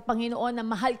sa iyo, Panginoon, na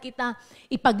mahal kita,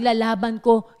 ipaglalaban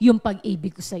ko yung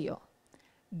pag-ibig ko sa iyo.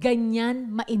 Ganyan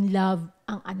ma-in love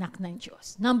ang anak ng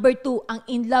Diyos. Number 2, ang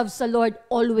in love sa Lord,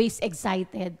 always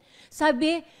excited.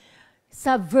 Sabi,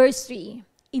 sa verse 3,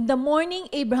 in the morning,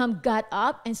 Abraham got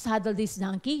up and saddled his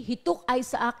donkey. He took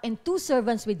Isaac and 2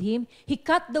 servants with him. He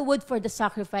cut the wood for the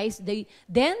sacrifice.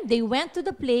 Then they went to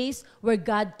the place where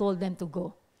God told them to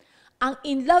go. Ang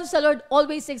in love sa Lord,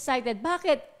 always excited.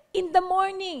 Bakit? In the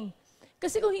morning.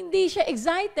 Kasi kung hindi siya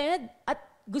excited at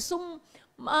gustong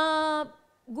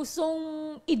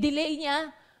i-delay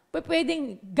niya,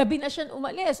 pwedeng gabi na siya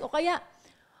umalis. O kaya,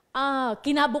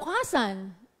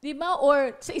 kinabukasan. Diba?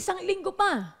 Or sa isang linggo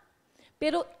pa.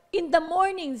 Pero in the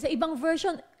morning, sa ibang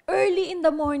version, early in the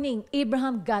morning,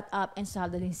 Abraham got up and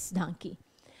saddled his donkey.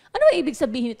 Ano ba ibig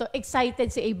sabihin nito?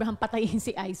 Excited si Abraham patayin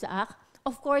si Isaac?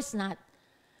 Of course not.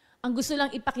 Ang gusto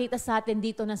lang ipakita sa atin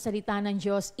dito ng salita ng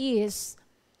Diyos is,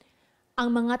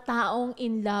 ang mga taong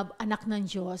in love, anak ng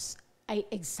Diyos, ay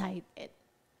excited.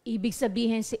 Ibig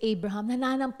sabihin si Abraham,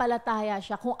 nananampalataya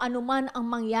siya kung anuman ang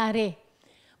mangyari.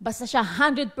 Basta siya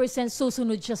 100%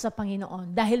 susunod siya sa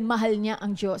Panginoon dahil mahal niya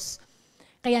ang Diyos.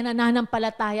 Kaya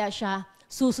nananampalataya siya,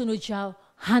 susunod siya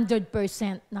 100%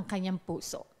 ng kanyang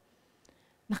puso.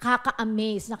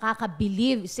 Nakaka-amaze,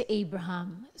 nakaka-believe si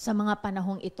Abraham sa mga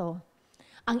panahong ito.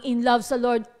 Ang in love sa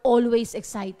Lord, always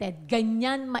excited.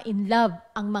 Ganyan ma-in love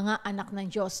ang mga anak ng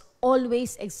Diyos,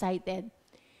 always excited.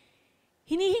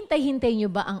 Hinihintay-hintay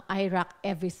niyo ba ang IROC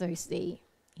every Thursday?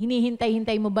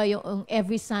 Hinihintay-hintay mo ba yung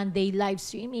every Sunday live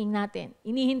streaming natin?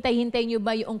 Hinihintay-hintay nyo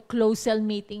ba yung close cell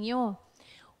meeting nyo?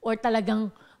 Or talagang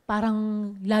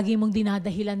parang lagi mong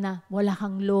dinadahilan na wala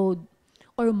kang load?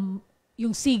 Or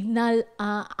yung signal,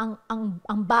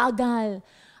 ang bagal,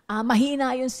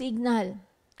 mahina yung signal.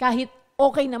 Kahit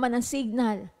okay naman ang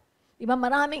signal. Diba?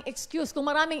 Maraming excuse. Kung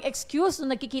maraming excuse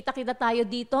nung nagkikita-kita tayo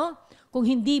dito, kung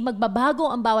hindi magbabago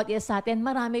ang bawat isa sa atin,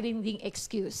 marami rin ding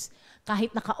excuse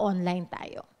kahit naka-online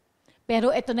tayo.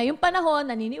 Pero ito na yung panahon,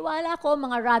 naniniwala ko,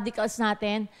 mga radicals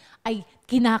natin ay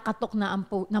kinakatok na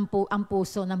ang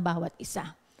puso ng bawat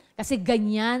isa. Kasi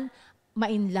ganyan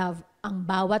ma-in love ang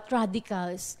bawat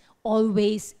radicals,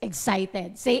 always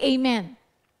excited. Say amen.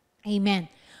 Amen.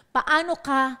 Paano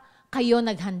kayo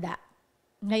naghanda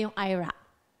ngayong IRA?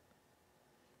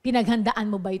 Pinaghandaan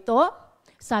mo ba ito?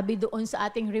 Sabi doon sa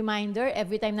ating reminder,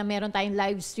 every time na meron tayong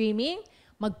live streaming,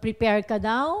 mag-prepare ka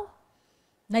daw.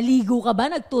 Naligo ka ba?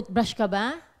 Nag-toothbrush ka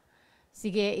ba?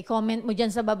 Sige, i-comment mo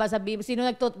dyan sa baba. Sabi, sino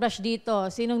nag-toothbrush dito?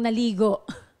 Sinong naligo?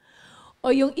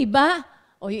 O yung iba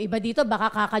dito,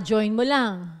 baka kaka-join mo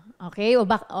lang. Okay?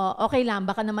 Okay lang,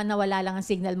 baka naman nawala lang ang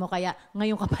signal mo, kaya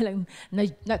ngayon ka palang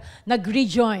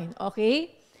nag-rejoin.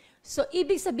 Okay? So,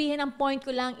 ibig sabihin, ang point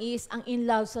ko lang is, ang in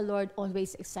love sa Lord,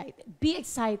 always excited. Be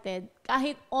excited.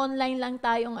 Kahit online lang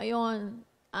tayo ngayon,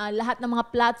 lahat ng mga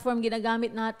platform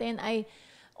ginagamit natin ay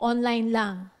online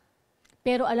lang.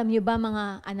 Pero alam niyo ba,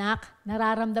 mga anak,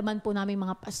 nararamdaman po namin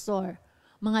mga pastor,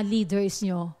 mga leaders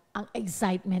nyo, ang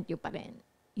excitement nyo pa rin.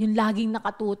 Yung laging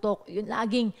nakatutok, yung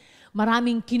laging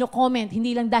maraming kino-comment,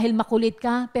 hindi lang dahil makulit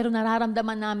ka, pero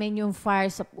nararamdaman namin yung fire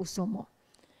sa puso mo.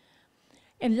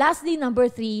 And lastly, number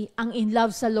 3, ang in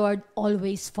love sa Lord,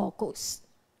 always focused.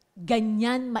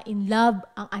 Ganyan ma-in love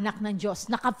ang anak ng Diyos,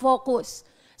 nakafocus.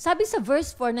 Sabi sa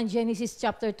verse 4 ng Genesis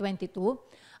chapter 22,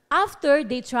 after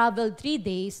they traveled 3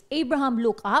 days, Abraham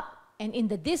looked up, and in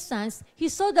the distance, he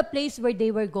saw the place where they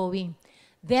were going.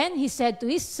 Then he said to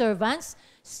his servants,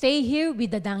 stay here with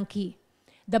the donkey.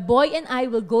 The boy and I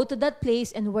will go to that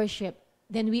place and worship.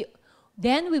 Then we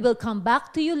will come back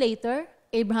to you later.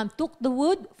 Abraham took the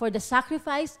wood for the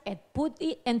sacrifice and put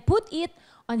it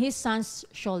on his son's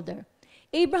shoulder.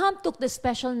 Abraham took the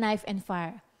special knife and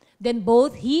fire. Then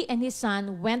both he and his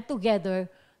son went together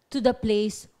to the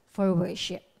place for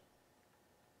worship.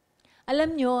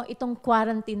 Alam nyo, itong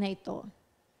quarantine na ito,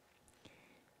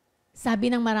 sabi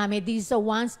ng marami, this is a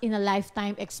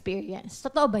once-in-a-lifetime experience.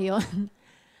 Totoo ba yun?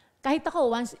 Kahit ako,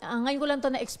 ngayon ko lang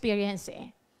ito na-experience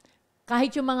eh.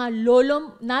 Kahit yung mga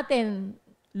lolo natin,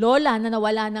 lola na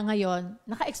nawala na ngayon,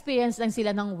 naka-experience lang sila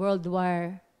ng World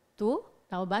War II,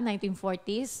 tao ba?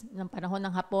 1940s, ng panahon ng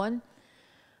Hapon.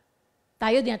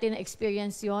 Tayo din natin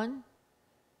na-experience yon,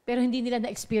 pero hindi nila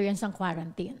na-experience ang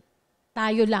quarantine.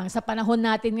 Tayo lang, sa panahon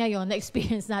natin ngayon,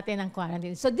 na-experience natin ang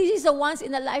quarantine. So this is a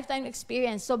once-in-a-lifetime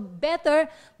experience. So better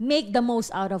make the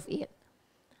most out of it.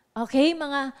 Okay,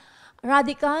 mga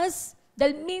radicals?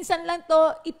 Dahil minsan lang to,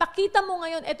 ipakita mo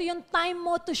ngayon, ito yung time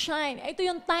mo to shine. Ito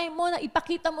yung time mo na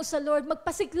ipakita mo sa Lord.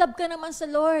 Magpasiklab ka naman sa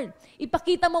Lord.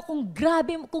 Ipakita mo kung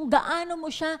grabe, kung gaano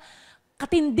mo siya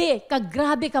katindi,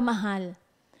 kagrabe kamahal.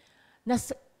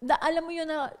 Alam mo yun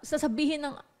na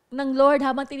sasabihin ng Lord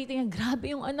habang tinitingnan,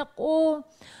 grabe yung anak ko.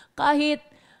 Kahit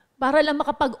para lang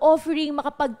makapag-offering,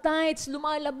 makapag-tithes,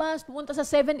 lumalabas, pumunta sa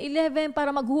 7-Eleven para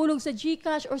maghulog sa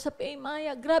GCash or sa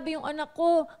Paymaya. Grabe yung anak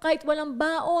ko. Kahit walang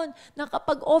baon,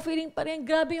 nakapag-offering pa rin.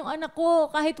 Grabe yung anak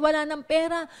ko. Kahit wala ng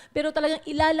pera, pero talagang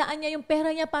ilalaan niya yung pera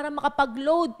niya para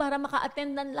makapag-load, para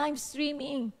maka-attend ng live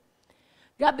streaming.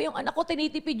 Grabe yung anak ko,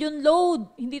 tinitipid yung load.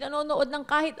 Hindi nanonood ng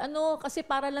kahit ano kasi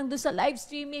para lang doon sa live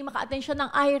streaming, maka-attend siya ng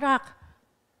IRAC.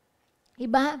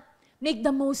 Iba? Make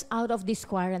the most out of this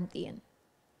quarantine.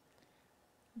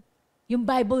 Yung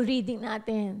Bible reading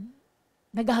natin,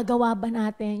 nagagawa ba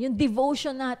natin? Yung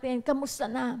devotion natin, kamusta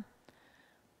na?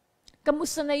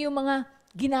 Kamusta na yung mga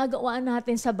ginagawa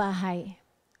natin sa bahay?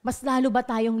 Mas lalo ba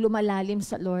tayong lumalalim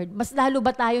sa Lord? Mas lalo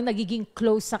ba tayong nagiging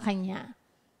close sa Kanya?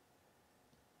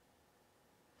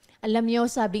 Alam niyo,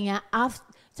 sabi nga,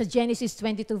 sa Genesis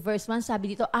 22 verse 1,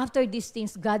 sabi dito, after these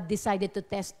things, God decided to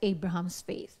test Abraham's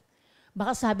faith.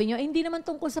 Baka sabi niyo, hindi naman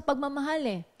tungkol sa pagmamahal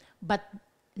eh. But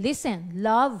listen,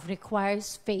 love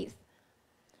requires faith.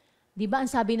 Di ba ang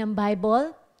sabi ng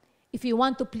Bible? If you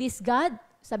want to please God,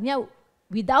 sabi niya,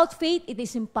 without faith, it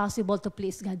is impossible to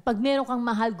please God. Pag meron kang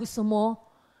mahal, gusto mo,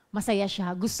 masaya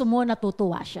siya. Gusto mo,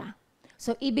 natutuwa siya.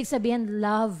 So, ibig sabihin,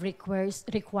 love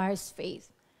requires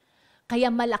faith. Kaya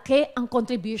malaki ang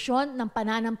contribution ng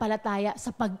pananampalataya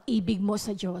sa pag-ibig mo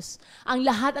sa Diyos. Ang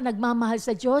lahat na nagmamahal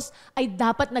sa Diyos ay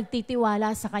dapat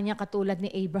nagtitiwala sa Kanya katulad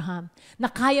ni Abraham, na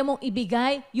kaya mong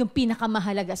ibigay yung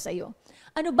pinakamahalaga sa iyo.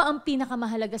 Ano ba ang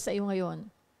pinakamahalaga sa iyo ngayon?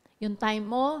 Yung time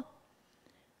mo?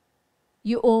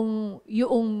 Yung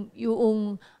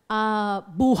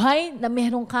buhay na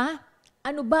meron ka?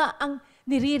 Ano ba ang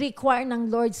nire-require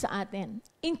ng Lord sa atin?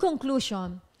 In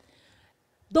conclusion,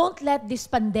 don't let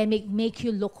this pandemic make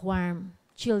you lukewarm,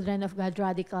 children of God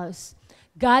radicals.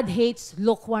 God hates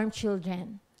lukewarm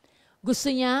children. Gusto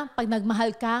niya, pag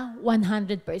nagmahal ka,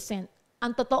 100%.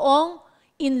 Ang totoong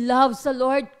in love sa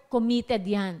Lord, committed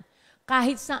yan.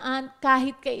 Kahit saan,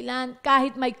 kahit kailan,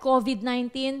 kahit may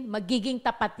COVID-19, magiging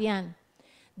tapat yan.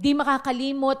 Di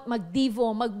makakalimot,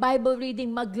 mag-devo, mag-Bible reading,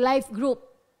 mag-life group.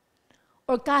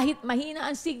 Or kahit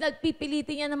mahina ang signal,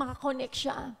 pipilitin niya na makakonect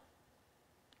siya.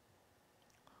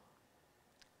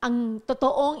 Ang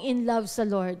totoong in love sa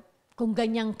Lord, kung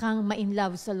ganyan kang ma-in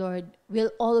love sa Lord,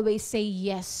 will always say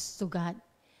yes to God.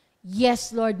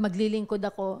 Yes, Lord, maglilingkod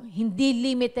ako. Hindi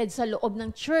limited sa loob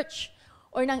ng church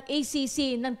or ng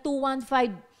ACC, ng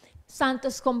 215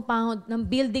 Santos Compound, ng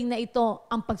building na ito,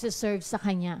 ang pagsiserve sa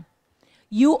Kanya.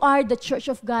 You are the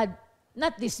church of God,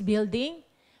 not this building,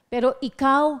 pero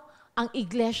ikaw ang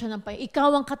iglesia ng Panginoon. Ikaw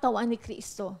ang katawan ni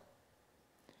Kristo.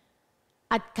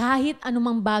 At kahit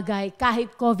anumang bagay,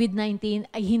 kahit COVID-19,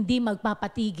 ay hindi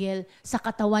magpapatigil sa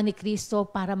katawan ni Kristo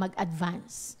para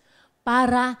mag-advance,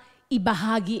 para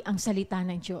ibahagi ang salita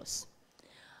ng Diyos.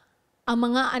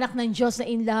 Ang mga anak ng Diyos na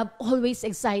in love, always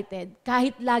excited.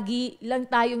 Kahit lagi lang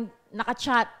tayong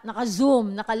naka-chat,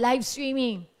 naka-zoom, naka-live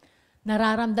streaming,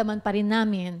 nararamdaman pa rin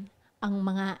namin ang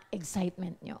mga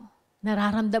excitement nyo.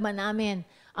 Nararamdaman namin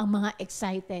ang mga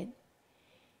excited.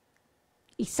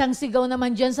 Isang sigaw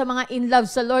naman dyan sa mga in love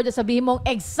sa Lord, sabihin mong,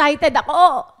 excited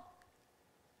ako!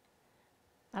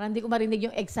 Parang hindi ko marinig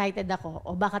yung excited ako,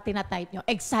 o baka tinatype nyo,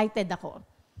 excited ako.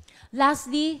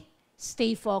 Lastly,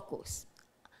 stay focused.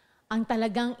 Ang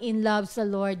talagang in love sa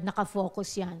Lord,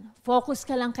 nakafocus yan. Focus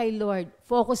ka lang kay Lord.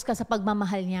 Focus ka sa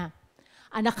pagmamahal niya.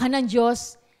 Anak ka ng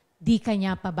Diyos, di ka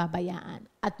niya pababayaan.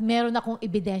 At meron akong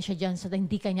ebidensya dyan sa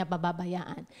hindi ka niya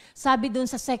pababayaan. Sabi dun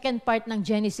sa second part ng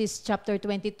Genesis chapter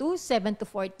 22,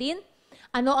 7-14,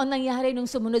 ano ang nangyari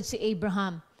nung sumunod si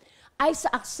Abraham?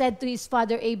 Isaac said to his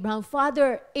father Abraham,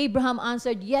 Father, Abraham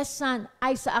answered, Yes, son.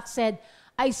 Isaac said,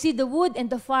 I see the wood and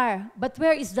the fire, but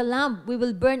where is the lamb we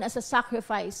will burn as a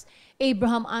sacrifice?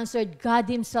 Abraham answered, God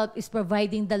himself is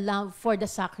providing the lamb for the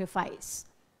sacrifice.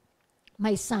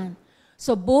 My son.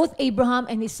 So both Abraham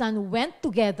and his son went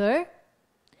together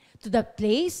to that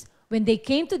place. When they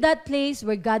came to that place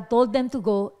where God told them to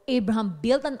go, Abraham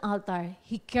built an altar.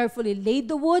 He carefully laid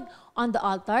the wood on the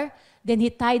altar. Then he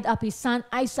tied up his son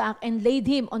Isaac and laid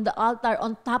him on the altar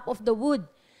on top of the wood.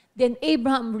 Then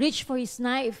Abraham reached for his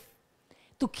knife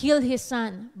to kill his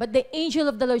son. But the angel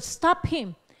of the Lord stopped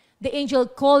him. The angel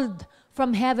called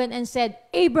from heaven and said,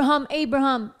 Abraham,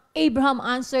 Abraham. Abraham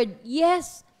answered,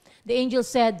 Yes. The angel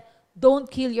said, Don't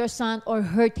kill your son or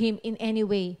hurt him in any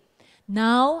way.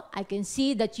 Now I can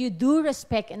see that you do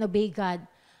respect and obey God.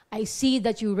 I see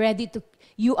that you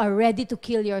are ready to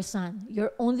kill your son,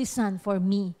 your only son, for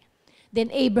me. Then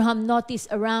Abraham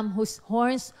noticed a ram whose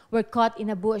horns were caught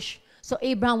in a bush. So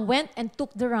Abraham went and took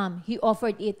the ram. He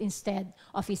offered it instead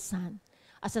of his son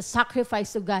as a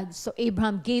sacrifice to God. So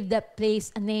Abraham gave that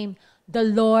place a name, the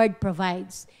Lord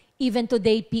provides. Even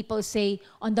today, people say,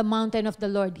 on the mountain of the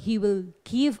Lord, He will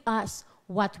give us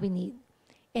what we need.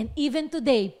 And even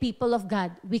today, people of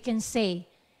God, we can say,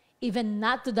 even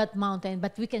not to that mountain,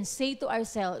 but we can say to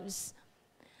ourselves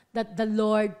that the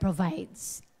Lord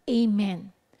provides. Amen.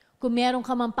 Kung meron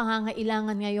ka mang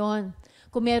pangangailangan ngayon,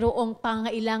 kung merong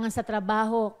pangangailangan sa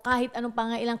trabaho, kahit anong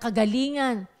pangangailangan,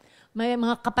 kagalingan, may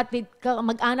mga kapatid,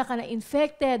 mag-anak ka na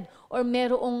infected, or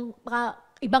merong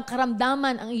ibang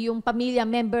karamdaman ang iyong pamilya,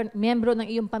 membro ng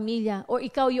iyong pamilya, or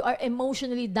ikaw, you are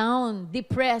emotionally down,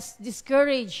 depressed,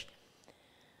 discouraged,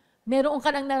 meron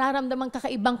ka nang nararamdamang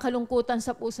kakaibang kalungkutan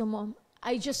sa puso mo,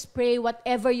 I just pray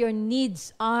whatever your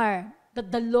needs are,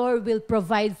 that the Lord will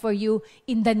provide for you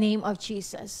in the name of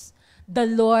Jesus. The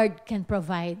Lord can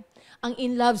provide. Ang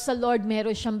in love sa Lord,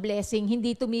 meron siyang blessing.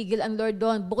 Hindi tumigil ang Lord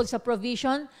doon. Bukod sa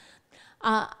provision,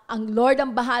 ang Lord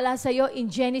ang bahala sa iyo. In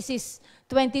Genesis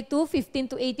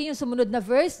 22:15-18, yung sumunod na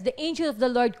verse, the angel of the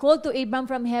Lord called to Abraham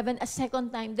from heaven a second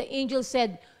time. The angel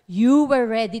said, You were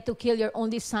ready to kill your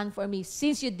only son for me.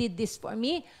 Since you did this for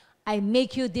me, I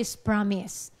make you this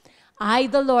promise. I,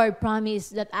 the Lord, promise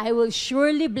that I will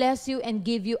surely bless you and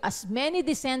give you as many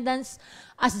descendants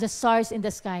as the stars in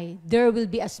the sky. There will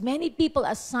be as many people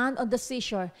as sand on the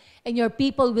seashore, and your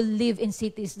people will live in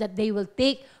cities that they will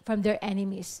take from their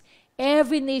enemies.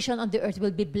 Every nation on the earth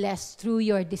will be blessed through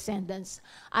your descendants.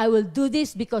 I will do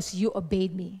this because you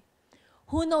obeyed me.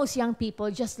 Who knows, young people,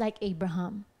 just like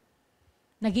Abraham,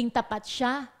 naging tapat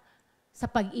siya sa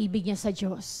pag-ibig niya sa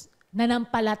Diyos.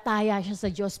 Nanampalataya siya sa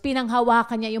Diyos.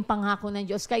 Pinanghawakan niya yung pangako ng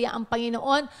Diyos. Kaya ang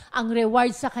Panginoon, ang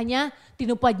reward sa kanya,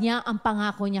 tinupad niya ang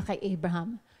pangako niya kay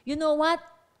Abraham. You know what?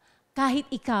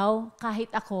 Kahit ikaw, kahit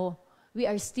ako, we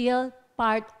are still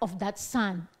part of that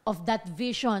sun, of that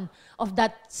vision, of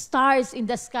that stars in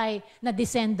the sky na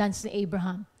descendants ni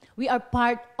Abraham. We are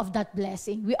part of that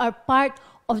blessing. We are part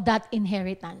of that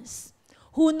inheritance.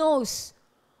 Who knows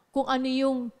kung ano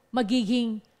yung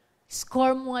magiging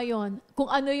score mo ngayon, kung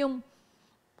ano yung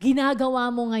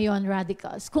ginagawa mo ngayon,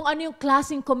 radicals, kung ano yung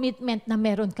klaseng commitment na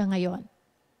meron ka ngayon,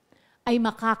 ay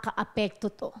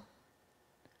makaka-apekto to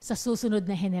sa susunod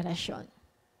na henerasyon.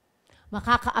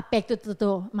 Makaka-apekto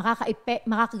to,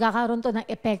 makakakaroon to ng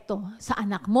epekto sa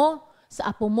anak mo,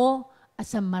 sa apo mo, at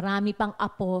sa marami pang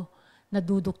apo na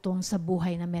duduktong sa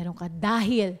buhay na meron ka.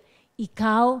 Dahil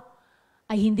ikaw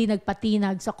ay hindi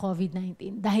nagpatinag sa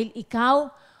COVID-19. Dahil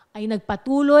ikaw ay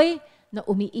nagpatuloy na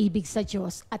umiibig sa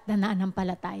Diyos at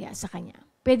nananampalataya sa Kanya.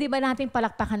 Pwede ba natin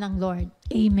palakpakan ng Lord?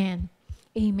 Amen.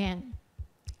 Amen.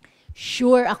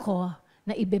 Sure ako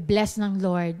na ibe-bless ng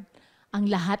Lord ang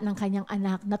lahat ng Kanyang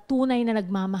anak na tunay na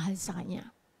nagmamahal sa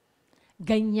Kanya.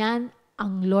 Ganyan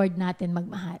ang Lord natin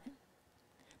magmahal.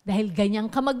 Dahil ganyan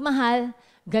ka magmahal,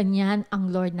 ganyan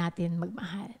ang Lord natin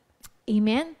magmahal.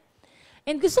 Amen?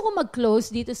 And gusto ko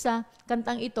mag-close dito sa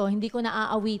kantang ito, hindi ko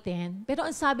naaawitin. Pero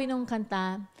ang sabi ng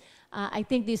kanta, I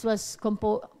think this was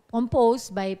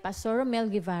composed by Pastor Romel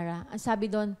Guevara. Ang sabi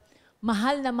doon,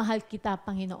 mahal na mahal kita,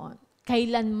 Panginoon.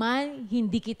 Kailanman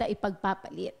hindi kita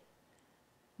ipagpapalit.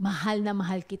 Mahal na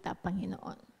mahal kita,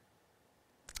 Panginoon.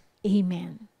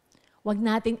 Amen. Huwag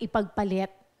natin ipagpalit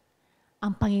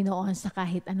ang Panginoon sa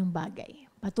kahit anong bagay.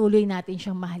 Patuloy natin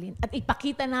siyang mahalin. At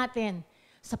ipakita natin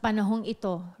sa panahong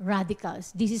ito,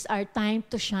 radicals, this is our time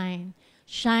to shine.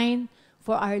 Shine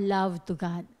for our love to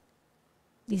God.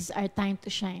 This is our time to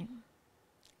shine.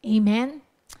 Amen?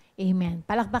 Amen.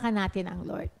 Palakpakan natin ang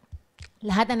Lord.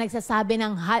 Lahat na nagsasabi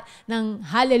ng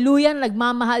hallelujah,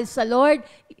 nagmamahal sa Lord,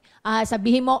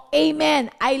 sabihin mo, Amen.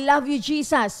 I love you,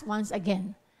 Jesus. Once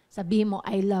again, sabihin mo,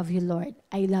 I love you, Lord.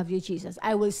 I love you, Jesus.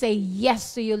 I will say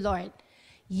yes to you, Lord.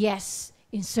 Yes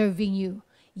in serving you.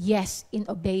 Yes in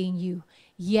obeying you.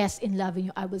 Yes in loving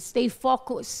you. I will stay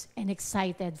focused and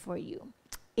excited for you.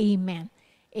 Amen.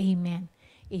 Amen.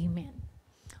 Amen.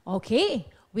 Okay.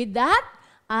 With that,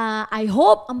 I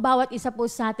hope ang bawat isa po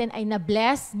sa atin ay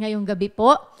na-bless ngayong gabi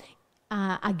po.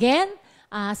 Again,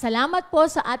 salamat po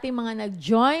sa ating mga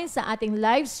nag-join sa ating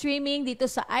live streaming dito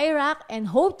sa IRAC and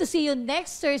hope to see you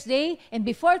next Thursday. And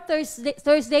before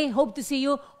Thursday, hope to see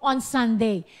you on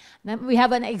Sunday. We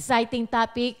have an exciting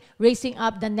topic, raising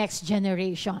up the next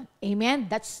generation.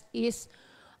 Amen?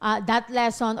 That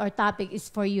lesson or topic is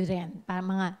for you then, para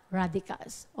mga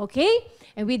radicals. Okay?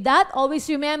 And with that, always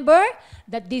remember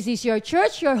that this is your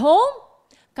church, your home.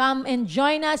 Come and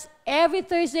join us every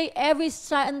Thursday, every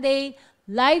Sunday,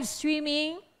 live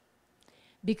streaming,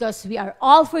 because we are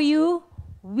all for you.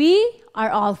 We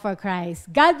are all for Christ.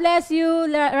 God bless you,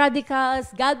 radicals.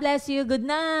 God bless you. Good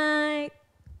night.